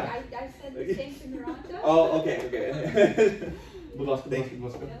 Yeah. I said the same to Miranda. Oh, okay, okay. Будь ласка, будь ласка, будь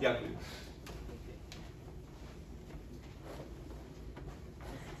ласка. Дякую.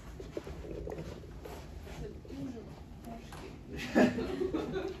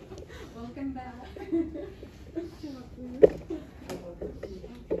 Welcome back.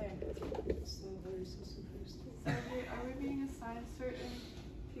 Are we being assigned certain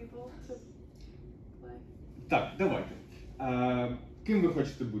people to play? Так, давайте. Ким ви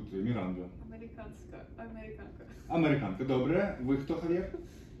хочете бути, Мірандо? Американка. Американка, добре. Ви хто, Хав'єр?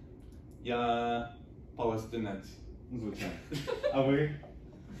 Я палестинець. Звичайно. А ви?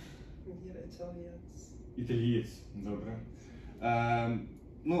 Італієць, добре.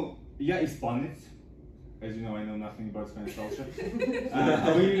 Ну, я іспанець. As you know, I know nothing about Spanish culture.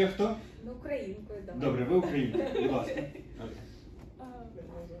 А ви, Юля, хто? Ну, українкою, давай. Добре, ви українка, будь ласка.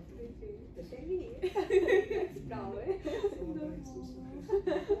 Справи.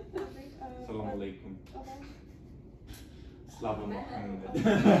 Салам алейкум. Слава Мухаммеду.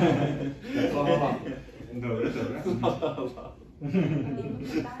 Слава вам. Добре, добре.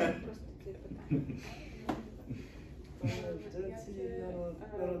 І ми питаємо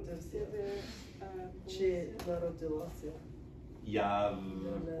просто ці питання. Чи народилася? Я Я не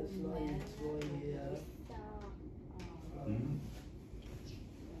знаю твої Mm.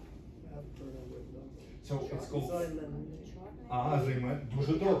 I have to remember those. So it's called... Займенник. Займен...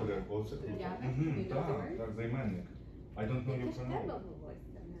 Дуже добре. Оце круто. Я Мгм, так, так, так, займенник. I don't know your pronoun.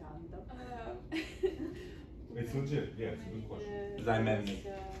 It's legit, yeah, it's a good question. Займенник.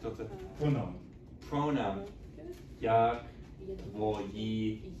 Хто це? Pronoun. Pronoun. Як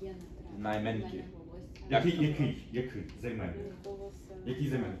твої найменники? Який займенник? Який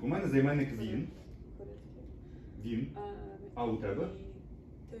займенник? У мене займенник він. Він. А у тебе?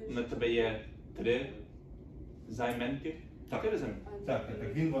 На тебе є 3 займенники? Так. 4 займенники? Так.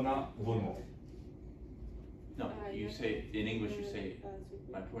 Він, вона, воно. No, you say, in English you say,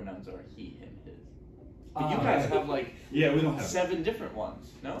 my pronouns are he, him, his. But Ah, you guys right. have like Yeah, we don't have 7 different ones,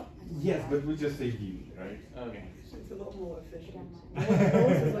 no? Yes, but we just say він, right? Okay. It's a lot more efficient. Прямо.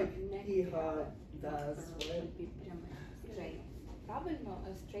 Yours is like he, her, theirs, right? Правильно,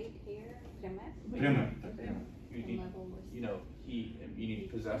 straight hair, пряме. Пряме. Так, пряме. You need, you know, he, you need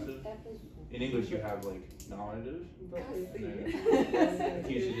possessive. In English you have like nominative, But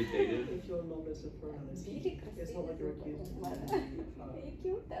accusative, dative. if your nominative pronoun is he, it's not like you're accused.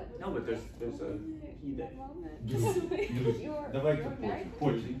 No, but there's a he there. Друзі, давайте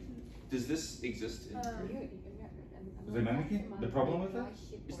потім. Does this exist in Korean? Займенники? The problem with that?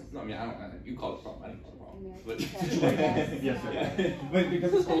 No, I mean, I don't, you call it a problem, I don't call it a problem. But Yes, but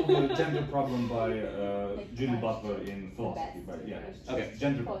because it's called the gender problem by Julie Butler in philosophy, but yeah. Okay.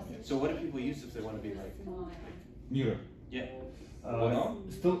 Gender problem. Yeah. So what do people use if they want to be like, Neither. yeah, Well,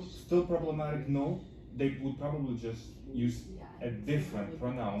 still problematic, no. They would probably just use a different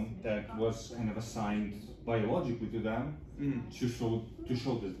pronoun that was kind of assigned biologically to them to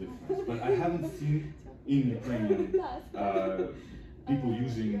show this difference. But I haven't seen in Ukrainian people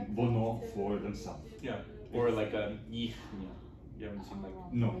using vono for themselves. yeah, or like a їхня. You haven't seen like,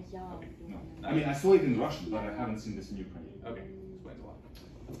 No. Okay, no. I mean, I saw it in Russian, but I haven't seen this in Ukrainian. okay, explains a lot.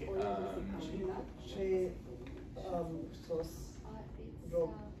 Okay, Чи хтось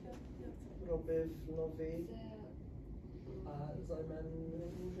робив новий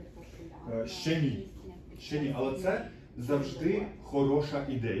займенник? Ще ні, але це завжди хороша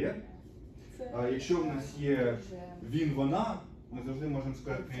ідея. Якщо в нас є він, вона, ми завжди можемо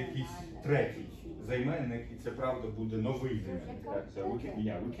сказати якийсь третій займенник, і це правда буде новий займенник. Так? So we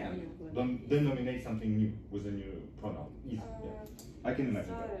can denominate something new with a new pronoun. Easy, yeah. I can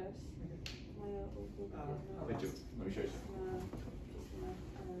imagine that. me too. Let me show you.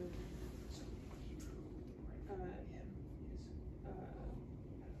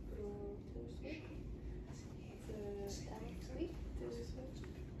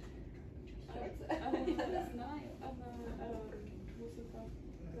 Я не знаю, музика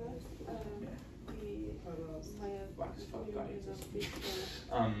і моя Black as fuck, got it.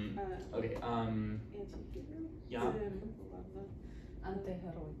 улюблена Okay, я,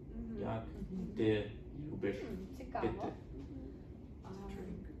 Антигерой. як ти любиш Цікаво. пити?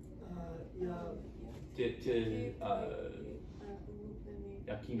 Я Ти,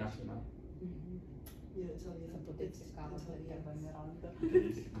 який націонал? є італіан. Це буде цікаво для тебе, Міранда.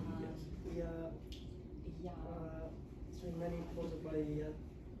 Я Я мені подобається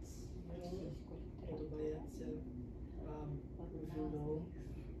вино,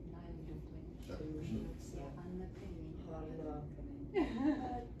 тому що це Анна Кареніна. гарна.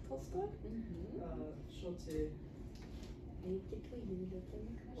 Толстой? Що ти Які твої улюблені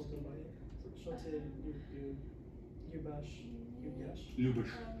книжки? подобає? Що ти любиш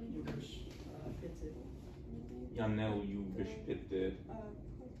пити? Я не любиш пити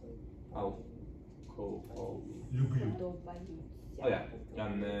алкоголь. Люблю. Подобаються. Oh yeah,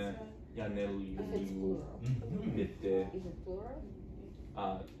 я не люблю пити. Is it plural?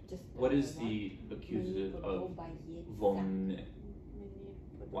 Just What is one. the accusative Мені of подобається. вон?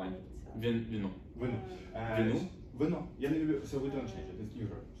 Wine. Вино. Вино. Вино? Вино. Я не люблю, so we don't change it. It's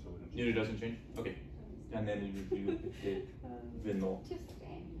neutral, so we don't change Neither doesn't change? Okay. Я не люблю пити вино. Just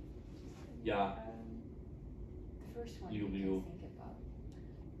any. Я The first one you люблю can think about.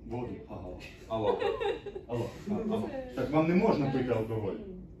 Воду. Ага. алло. Алло. Так, вам не можна пити алкоголь.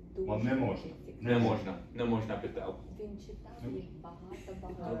 Вам не можна. Не можна пити алкоголь. Він читав їх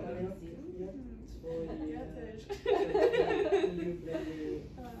багато Добре. разів. Твої Я теж. улюблені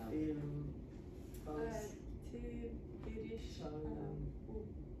фільм Ти віриш у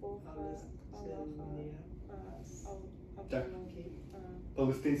Бога, Аллаха, Так. Абдулла,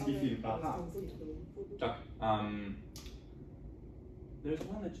 Палестинський фільм. Ага. Так. There's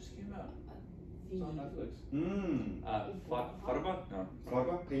one that just came out. It's on Netflix. Farba? No.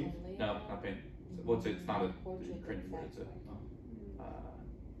 Фарба? Paint? No, not paint. Well, it's not a Хочу Ukrainian word, it's a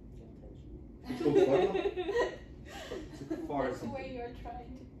That's far the way you're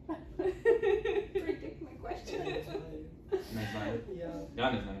trying to predict my question. Не знаю. Я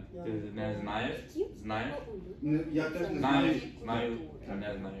Я не знаю. Ти не знаєш? Знаєш? Я теж не Знаю, знаю. знаю, а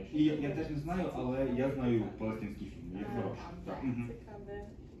не знаєш. І я теж не знаю, але я знаю палестинський фільм. Є хороший. Так. Мгм. Цікаве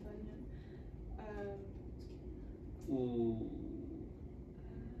питання. У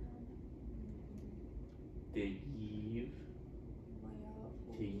Київ,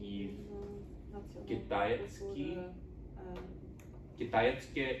 Київ,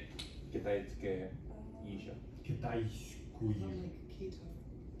 китайський, китайське їжа. Китайську їжу.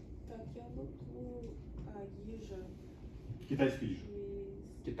 Так, я люблю їжа Китайську їжу.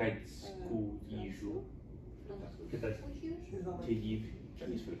 Китайську їжу. Китайську. Київ.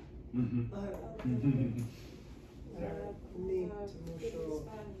 Chinese food. Мгм. Ні, тому що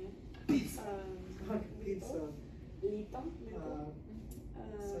Піца. піца Літом.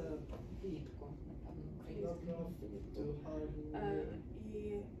 це Влітку, напевно, направду гарно. І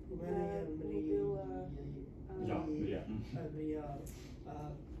У мене є любила Я. мрія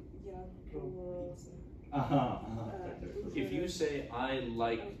я про була піцу. Ага, ага. Так, так. If you say I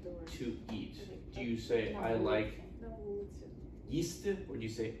like to eat, do you say I like на вулиці. їсти, or do you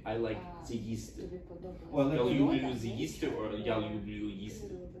say I like з'їсти? Тобі Well, Я подобається люблю природа, з'їсти, or я люблю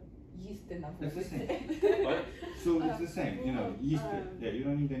їсти? їсти на It's the вулиці. same. What? So it's the same, you know, їсти. Yeah, you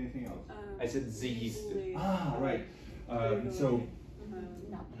don't need anything else. I said з'їсти. Ah, right. So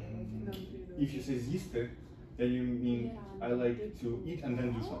На природі. if you say з'їсти, then you mean I like to eat and then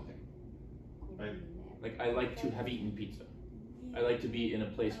do something. Right. Like I like to have eaten pizza. I like to be in a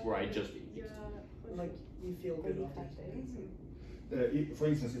place where I just eat pizza. Like you feel good after eating. For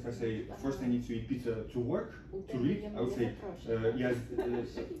instance, if I say first I need to eat pizza to work, to read, I would say я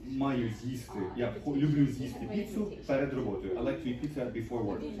маю з'їсти, я люблю з'їсти піцу перед роботою. I like to eat pizza before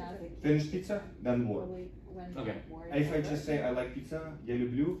work. Finish pizza, then work. Okay. If I just say I like pizza, я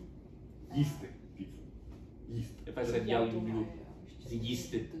люблю їсти піцу. Їсти. If I said я люблю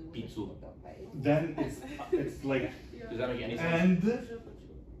з'їсти піцу, Then it's like, does that make any sense? and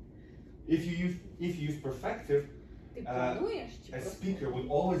if you use perfective, Ти плануєш чи a просто? speaker would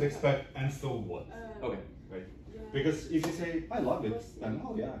always expect and so what? Okay, right. Because if you say I love it, then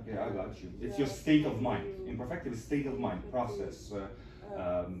oh yeah, I got you. It's your state of mind. Imperfective is state of mind, process,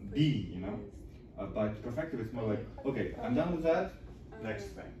 be, you know. But perfective is more like okay, I'm done with that. Next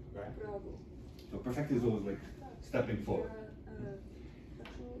thing, right? So perfective is always like stepping forward.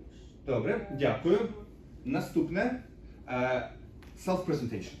 Добре, дякую. Наступне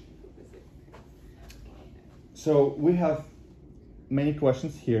self-presentation. So we have many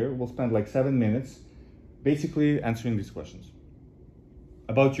questions here. We'll spend like 7 minutes basically answering these questions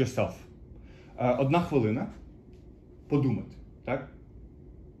about yourself. Одна хвилина подумати, так?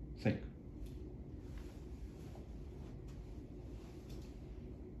 Think.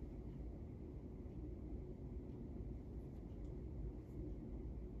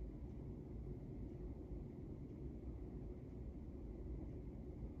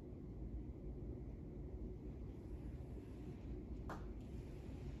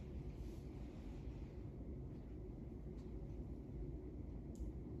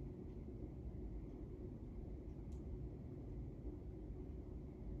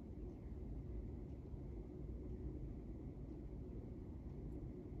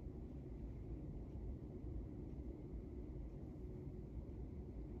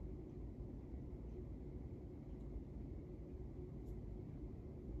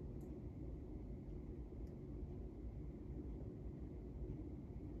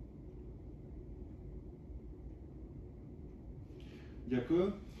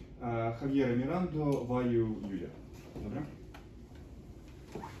 Дякую. Хав'єра Мірандо, Ваю Юля. Добре?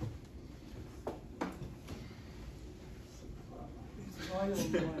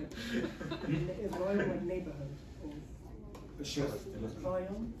 Is Ryan like neighborhood? Ще раз.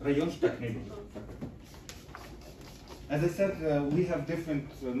 Ryan? Район, так, neighborhood. As I said, we have different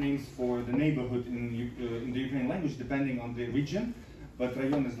names for the neighborhood in the Ukrainian language depending on the region, but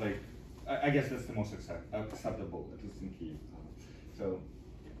rayon is like, I guess that's the most acceptable, at least in Kyiv. So,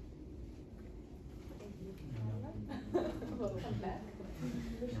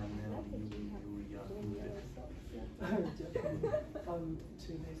 I'm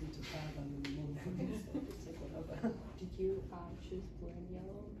too lazy to have them in the morning, so just take whatever. Did you choose blue and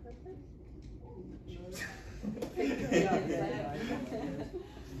yellow on purpose?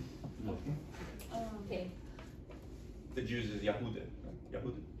 Okay. The Jews is Yahuda.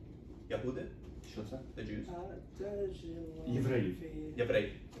 Yahuda? Yahuda? Що це? The Jews. Євреїв.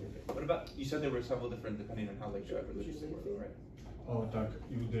 Євреї. What about, you said there were several different depending on how like religious they were, right? О, так,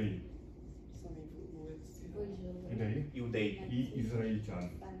 іудеї. Вижили. Ідеї. Іудеї. І ізраїльтяни.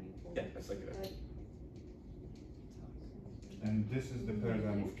 Yeah, that's like that. And this is the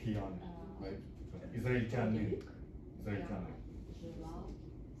paradigm of Kiyan, right? Ізраїльтяни. Ізраїльтяни. Жила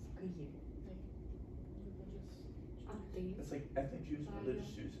в Києві. А ти It's like ethnic Jews and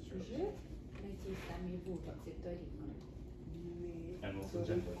religious Jews. It's really жив на тій самій вулиці торік? And also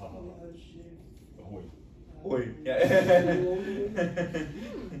gender. Гой. Ой, yeah.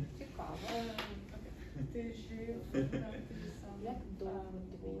 Цікаво. Ти жив на тій самій. Як довго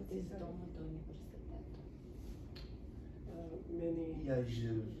тобі йти з дому до університету? Я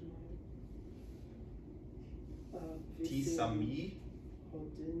жив ті самі. 8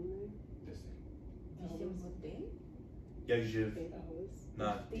 годин? Я жив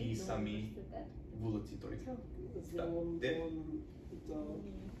на Ти тій до самій університету? вулиці Торік.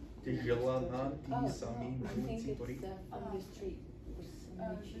 Ти жила на тій самій I think вулиці it's Торік. on the street. Which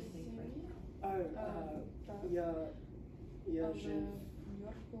is different. Я Але жив в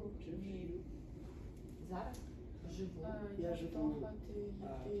Нью-Йорку ні. Зараз живу. Я живу, довго ти йти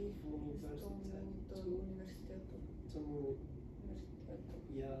в з дому університет. до університету. тому Університету.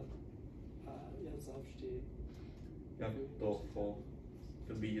 я завжди Як довго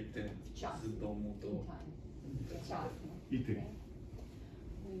тобі йти Вчасно. з дому до... In time. Вчасно. І ти.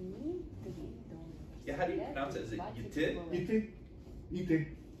 Мені тобі до Yeah, how do you pronounce it? Is it університету 20 yiti? хвилин. І ти.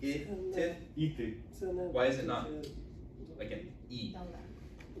 І ти. It? І ти. це не Why is it not like an E? Далеко.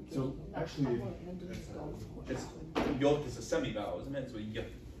 So actually, Або не дуже довго. It's York is a semi-vowel, isn't it? So y.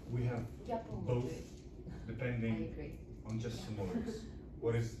 we have Я both погоджуюсь. I depending agree. on just synonyms.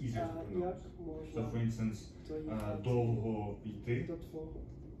 What is easier to як pronounce? So for можна instance, доїхати довго йти. до твого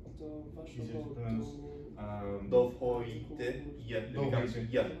до Easier to вашого pronounce. дому. Довго йти. Y. It Довго becomes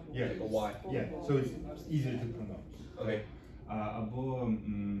йти. Y. Yeah. Like a Y. Yeah, so it's easier to pronounce. Okay. Або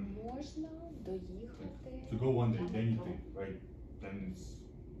Можна доїхати to go one day, then йти, right? Then it's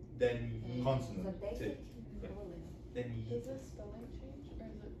Then за y. consonant. 10 Ти. хвилин. Then y. Is it spelling change or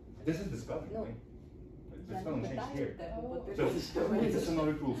is it? This is the spelling, No. right? The Я spelling не change питаю here. тебе, бо ти So хочеш it's a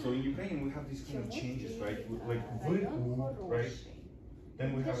sonoric rule. So in Ukrainian we have these kind of changes, right? Like v, u, right? Then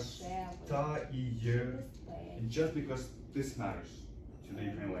we have ta, i, y. And just because this matters to the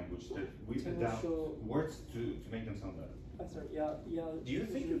Ukrainian language, that we adapt words to make them sound better. Do you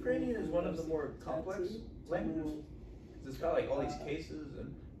think Ukrainian is one of the more complex languages? 'Cause it's got like all these cases and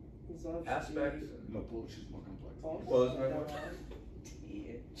aspects. And, No, Polish is more complex. well, isn't it more?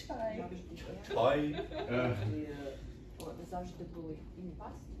 Chai. Thai. Завжди були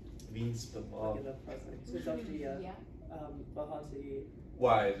інвас. Він співав. Це завжди є Я. багаті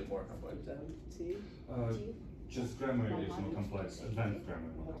Why is it more complex? студенти. Just grammar is more complex. Advanced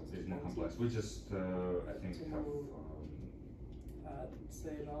grammar is more complex. We just, I think, have, Це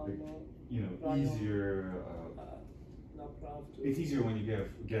рано you know, easier. направду. It's easier when you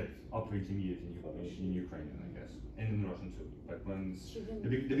get upper intermediate in Ukrainian, I guess, and in Russian too. But when the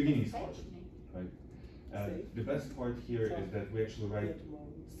beginning is hard, right? The best part here is that we actually write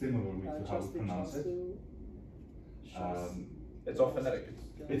similarly to how we pronounce it. It's all phonetic.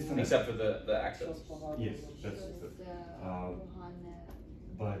 It's phonetic. Except for the accents. Yes, that's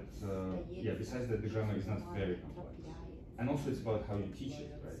but yeah, besides that, the grammar is not very complex. And also it's about how you teach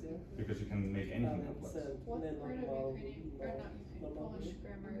it, right? Because you can make anything complex. What part of Ukrainian, or not Ukrainian, Polish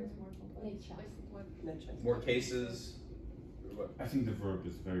grammar is more complex? Like what? More cases. What? I think the verb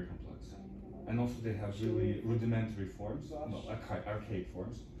is very complex. And also they have really rudimentary forms, no, archaic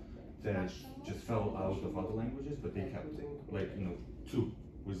forms, that just fell out of other languages, but they kept, like, you know, two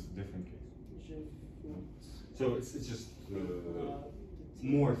with different cases. So it's just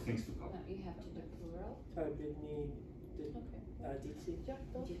more things to cover. You have to do plural. Бідні діти.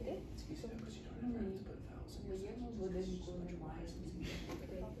 Діти. В моєму будинку немає.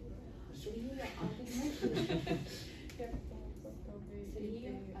 Сергія, а відмінки?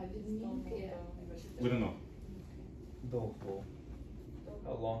 Сергія, а відмінки? We don't know. Довго.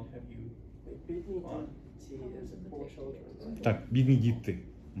 How long have you Бідні on? діти is poor children. Так, бідні діти.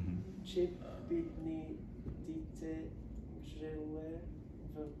 Чи бідні діти жили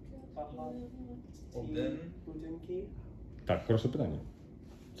в багаті Один. будинки? Так, хороше питання.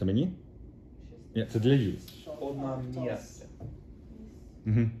 Це мені? Це для Юлі. Одна місце.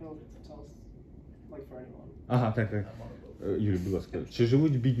 Угу. No, tell us, like for anyone. Ага, так. Юлі, будь ласка. Чи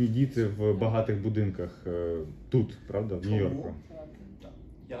живуть бідні діти в багатих будинках тут, правда, в Нью-Йорку?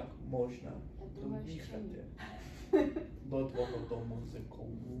 Як можна Я думаю, що доїхати до твого дому з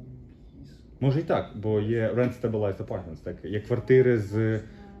колумбійського? Може і так, бо є rent stabilized apartments, так, є квартири з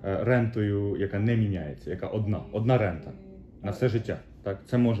рентою, яка не міняється, яка одна рента на все життя. Так,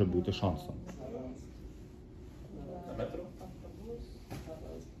 це може бути шансом. На метро? Автобус.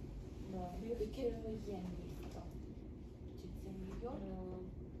 Яке твоє місто? Чи це Нью-Йорк?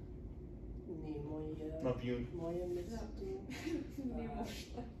 Ні, На Б'юн. моє місто Не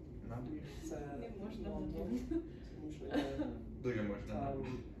можна. На Б'юн. це Не можна на Лондон, Б'юн. тому що я Дуже можна. там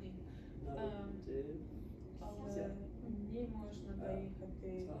Ні. народив. Але не можна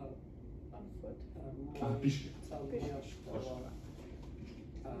доїхати Та, on foot. Пішки. Це моя школа.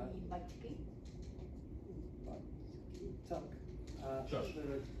 Твої батьки? Так. Що ж?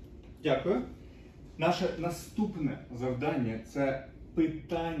 Дякую. Наше наступне завдання – це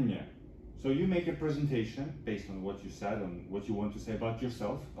питання. So you make a presentation based on what you said and what you want to say about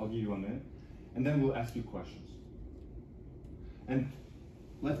yourself. I'll give you a minute. And then we'll ask you questions. And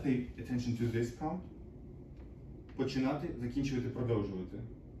let's pay attention to this prompt. Починати, закінчувати, продовжувати.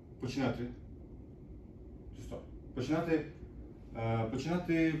 Починати. Стоп.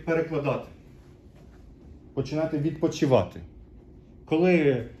 Починати перекладати. Починати відпочивати.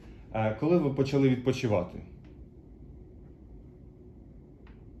 Коли ви почали відпочивати?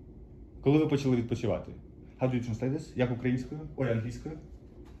 Коли ви почали відпочивати? How do you translate this? Як українською? Ой, англійською?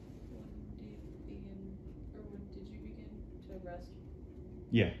 When did you begin to rest?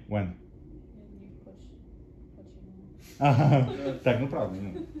 Yeah, when? And you починав. Ага, так, ну правда.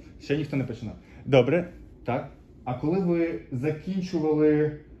 Ну. Ще ніхто не починав. Добре, так. А коли ви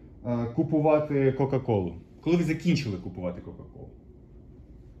закінчували купувати Кока-Колу? Коли ви закінчили купувати Кока-Колу?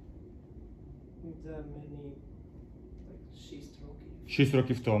 Де мені 6 років. 6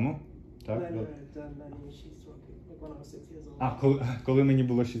 років тому. Так, Де добре. мені 6 років. Like when I was 6 years old. А, коли мені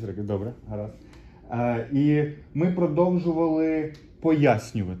було 6 років, добре, гаразд. І ми продовжували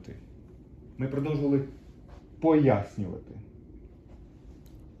пояснювати. Ми продовжували пояснювати.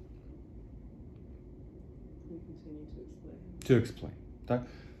 We continue to explain. To explain. Так?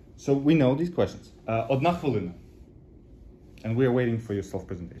 So we know these questions. 1 хвилина. And we are waiting for your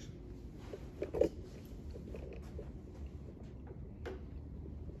self-presentation.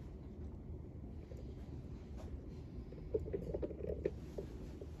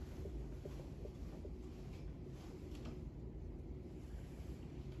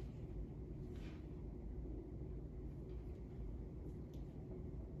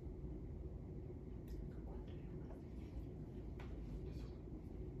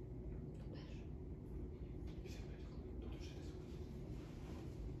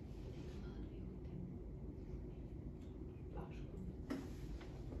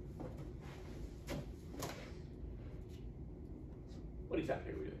 What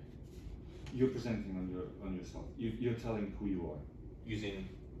exactly are we doing? You're presenting on yourself. You're telling who you are. Using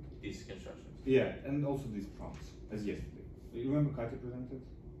these constructions. Yeah, and also these prompts, as yesterday. You remember Katya presented?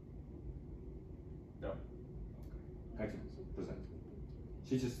 No. Katya presented.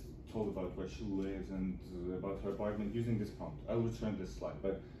 She just told about where she lives and about her apartment using this prompt. I'll return this slide,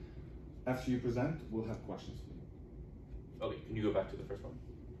 but after you present, we'll have questions for you. Okay, can you go back to the first one?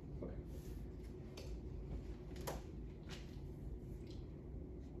 Okay.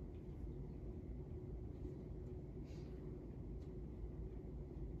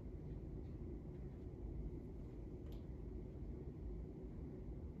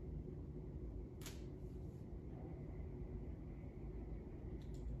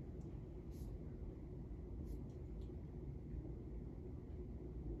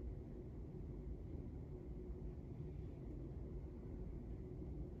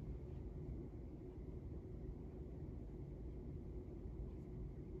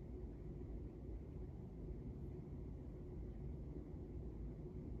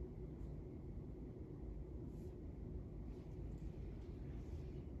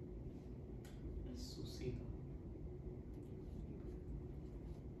 Susita.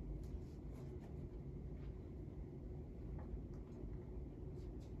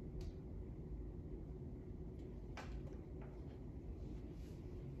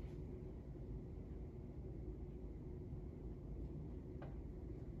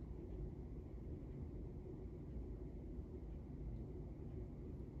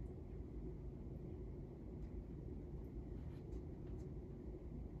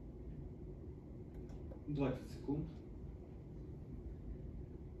 Двадцать секунд.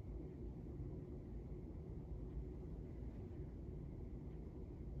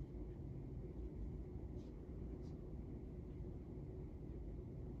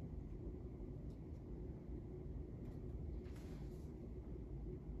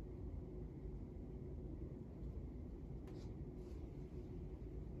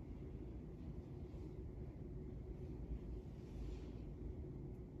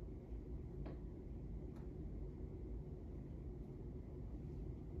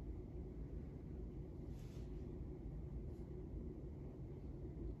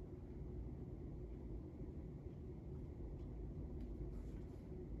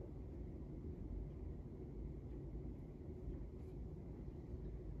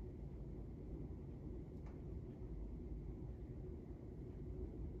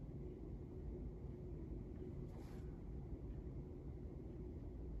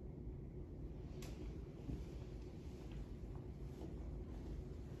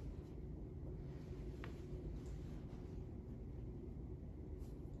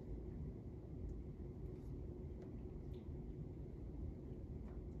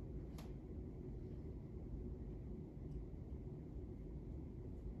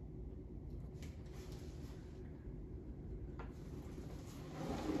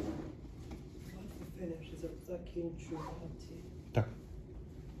 закінчувати. Так.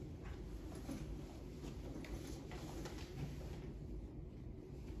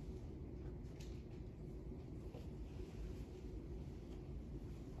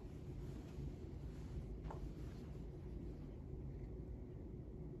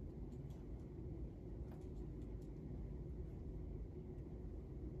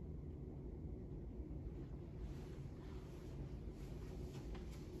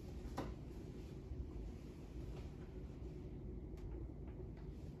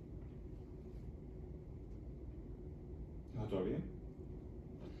 Готові?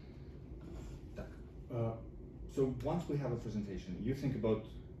 Так. So once we have a presentation, you think about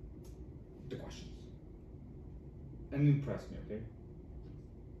the questions. And impress me, okay?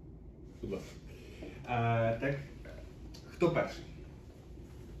 Будь ласка. Так, хто перший?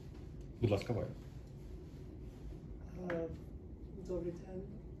 Будь ласка, ви. Добрий день.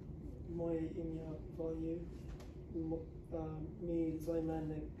 Моє ім'я Валю. Мій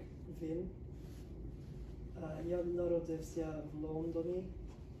займенник він. Я народився в Лондоні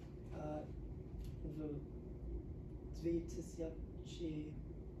в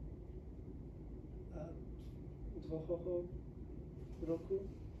 2002 року.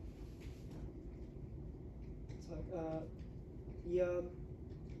 Так, я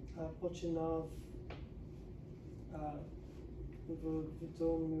починав в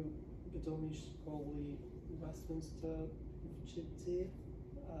відомій школі Вестмінстер вчити,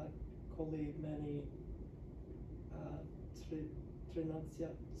 коли мені 13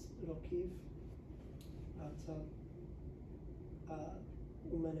 років.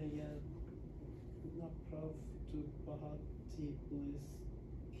 У мене є направду багаті близькі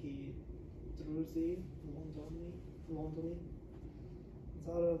друзі в Лондоні.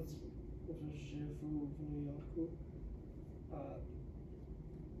 Зараз живу в Нью-Йорку.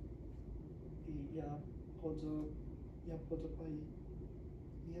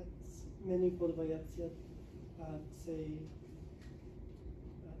 І мені подобається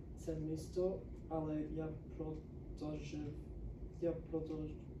це місто, але я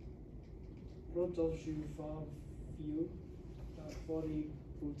продовжував хворі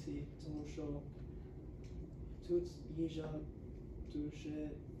бути, тому що тут їжа дуже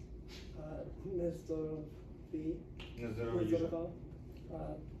нездорова. Нездорова їжа.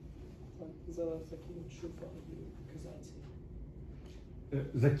 Зараз закінчуваю казати.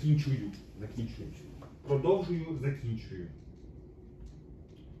 Закінчую. Продовжую, закінчую.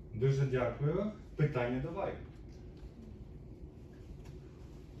 Дуже дякую. Питання давай.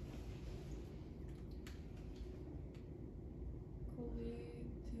 Коли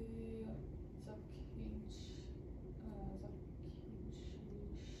ти закінчуєш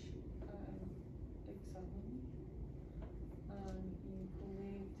екзамен, і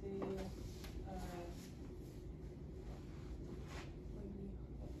коли ти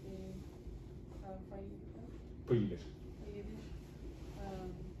Поїдеш. поїдеш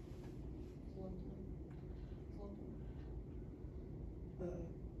в Лондон.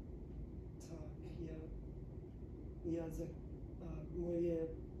 Моє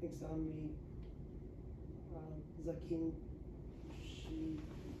екзамени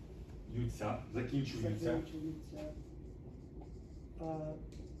Закінчуються.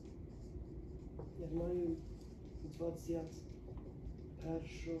 Я маю 21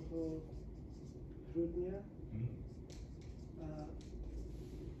 грудня.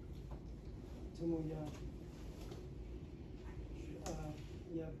 Тому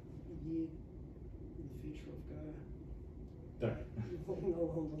я їду вічровка Так. на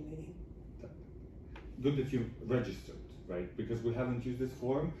Лондоні. Good that you registered, right? Because we haven't used this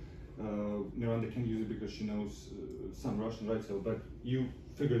form. Miranda can use it because she knows some Russian, right? So, but you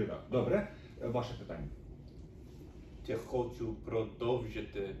figured it out. Добре. Ваше питання. Я хочу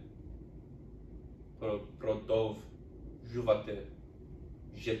продовжувати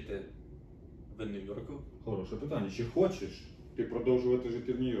жити в Нью-Йорку. Хороше питання. Чи хочеш ти продовжувати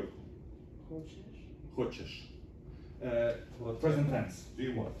жити в Нью-Йорку? Хочеш. Present tense. Do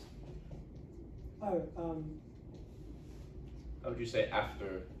you want? How would you say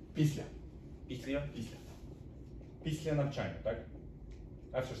after? Після. Після? Після. Після навчання, так?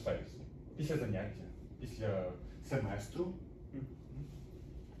 After studies. Після заняття. Після семестру.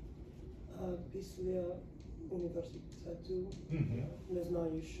 Після університету Мгм. не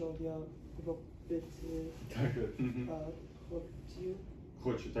знаю, що я робити Так. хотів,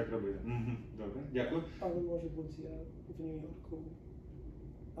 Хочу так робити. Добре. Дякую. але може бути я в Нью-Йорку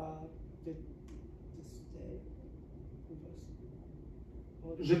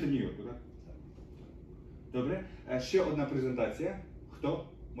Жити в Нью-Йорку, так? Так. Добре. Ще одна презентація. Хто?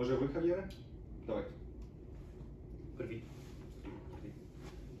 Може ви, Хав'єре? Давайте. Привіт.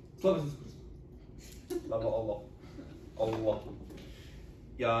 Слава Ісусу Христу. Слава Аллаху. Аллаху.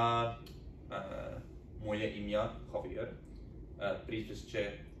 Я, моє ім'я Хав'єр,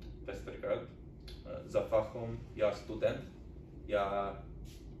 прізвище Вестерград. За фахом я студент. Я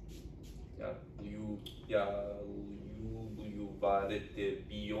люблю варити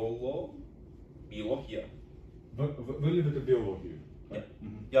біологія. Ви любите біологію? Ні.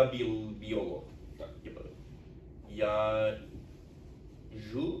 Мгм. Я біолог. Так. Я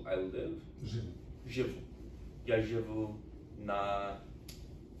I live. Живу. Я живу на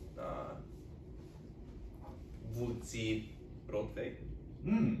вулиці Бродвей.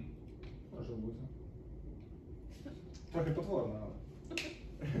 Може бути. Трохи потворно, але.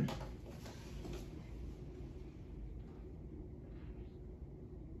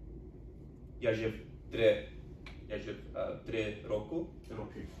 Я жив 3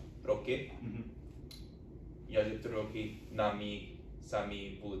 роки. Мгм. Я жив 3 роки на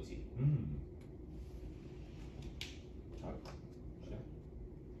самій вулиці. Так. Ще?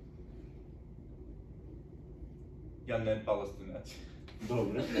 Я не палестинець.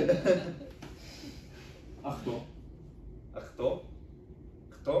 Добре. А хто? А хто?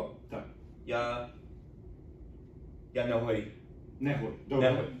 Хто? Так. Я не горі. Не говори. Не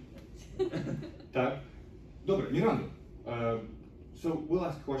Добре. горі. Так. Добре, Мірандо. So we'll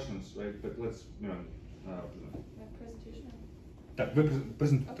ask questions, right? But let's Miranda. Present. Presentation. Так, ви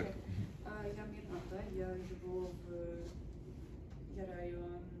презентуйте. Окей. Я Міранда, я живу в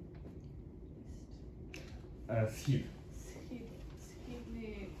район Схід.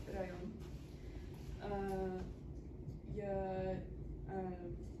 Східний район. Я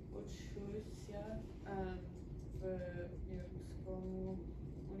учуся в Нью-Йоркському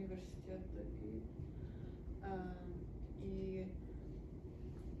університеті. І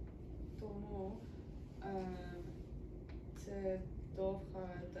тому це довго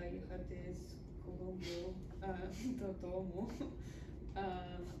доїхати з клубу додому,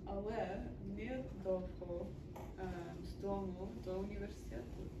 але не довго з дому до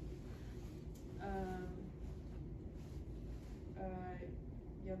університету.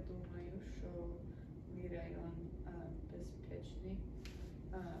 Я думаю, що мій район безпечний,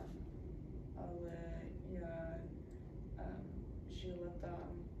 але я жила там,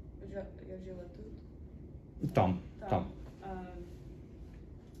 я жила тут. Там.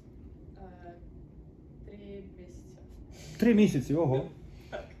 3 місяці. 3 місяці, ого.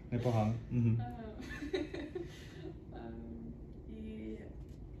 Непогано. І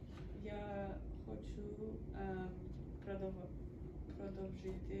я хочу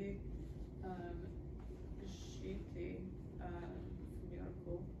продовжити жити в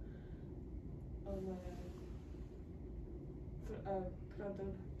Нью-Йорку, але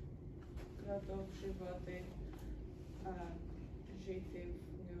продовжувати жити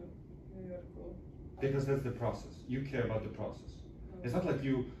в Нью-Йорку. Because that's the process. You care about the process. It's not like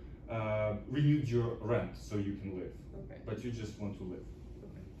you renewed your rent so you can live, Okay. but you just want to live.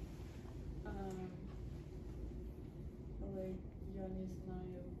 Okay. Але я не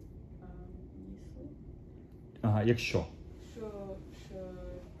знаю мислі, Ага, якщо. що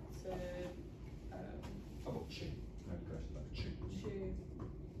це Або чи. Краще так, чи.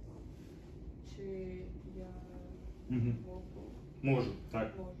 чи я Мгм. можу. Можу,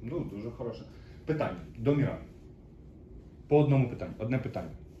 так. Можу. Ну, дуже хороше. Питання до Мірани. По одному питанню. Одне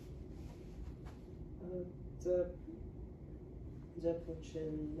питання. Де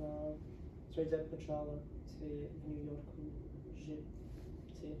почала ти в Нью-Йорку жити?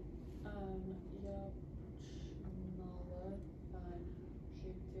 Я починала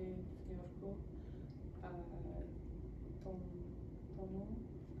жити в Нью-Йорку тому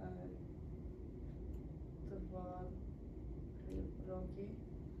 2 роки.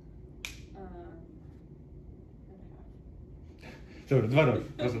 Добре, 2 роки.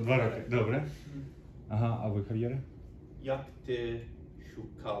 Просто 2 роки. Добре. Ага, а ви, Хав'єре? Як ти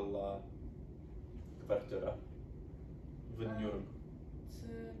шукала квартира в Нью-Йорку? Це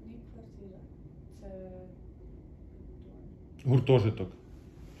не квартира, це Гуртожиток.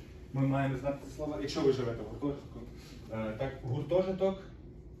 Ми маємо знати це слово, якщо ви живете в гуртожитку. Так, гуртожиток.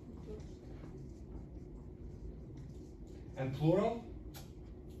 And plural?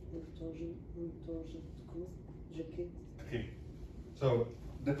 Гуртожитку, жики. Okay. So,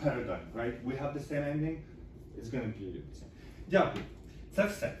 the paradigm, right? We have the same ending. It's going to be the same. Дякую. Це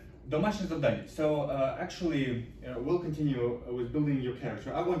все. Домашнє завдання. So, actually, we'll continue with building your character.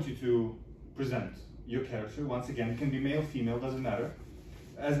 I want you to present your character once again. It can be male, female, doesn't matter.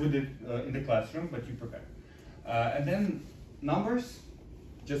 As we did in the classroom, but you prepare. And then numbers,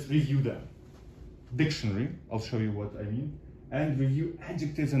 just review them. dictionary. I'll show you what I mean. And review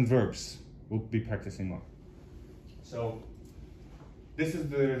adjectives and verbs. We'll be practicing more. So this is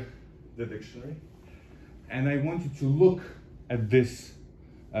the dictionary. And I want you to look at this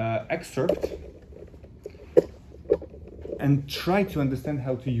excerpt and try to understand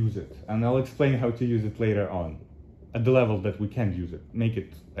how to use it. And I'll explain how to use it later on, at the level that we can use it, make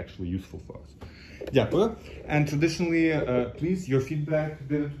it actually useful for us. Дякую. And traditionally, please, your feedback,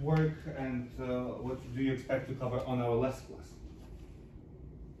 did it work, and what do you expect to cover on our last class?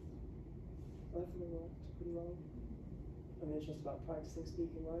 I think it worked pretty well. I mean, it's just about practicing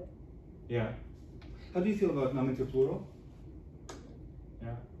speaking, right? Yeah. How do you feel about nominative plural?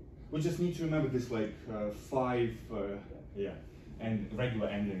 Yeah. We just need to remember this like 5, yeah, and regular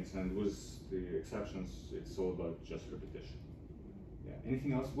endings, and with the exceptions, it's all about just repetition. Yeah.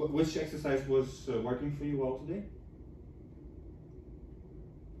 Anything else? Which exercise was working for you well today?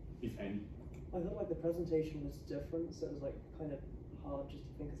 If any. I felt like the presentation was different, so it was like kind of hard just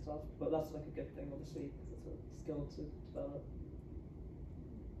to think of stuff, but that's like a good thing, obviously, because it's a skill to develop.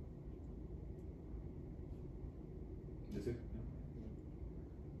 That's it?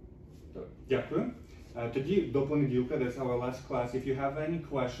 Дякую. Тоді до понеділка, that's our last class. If you have any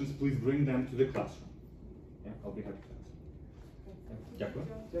questions, please bring them to the classroom. Yeah, I'll be happy to answer. Дякую.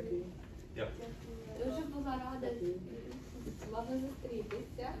 Дякую. Yeah. Дуже була рада з вами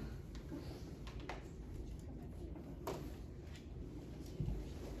зустрітися.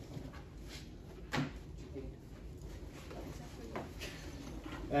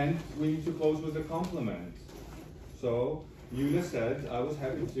 And we need to close with a compliment. So, Yulia said, I was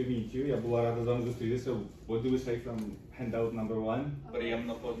happy to meet you. Я була рада з вами зустрітися. What do we say from handout number 1?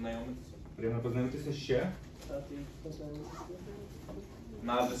 Приємно познайомитися. Приємно познайомитися ще.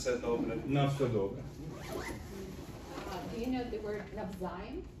 На все добре. На все добре. Do you know the word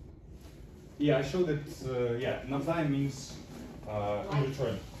навзаєм? Yeah, I showed that, yeah, навзаєм means in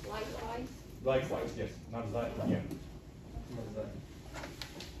return. Likewise. Likewise, yes. Навзаєм, yeah.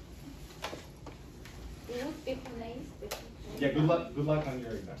 Do you speak Chinese? Yeah, good luck on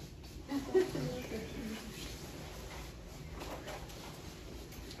your exam.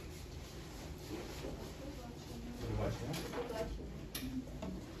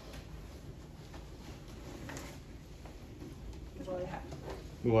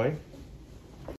 Бувай.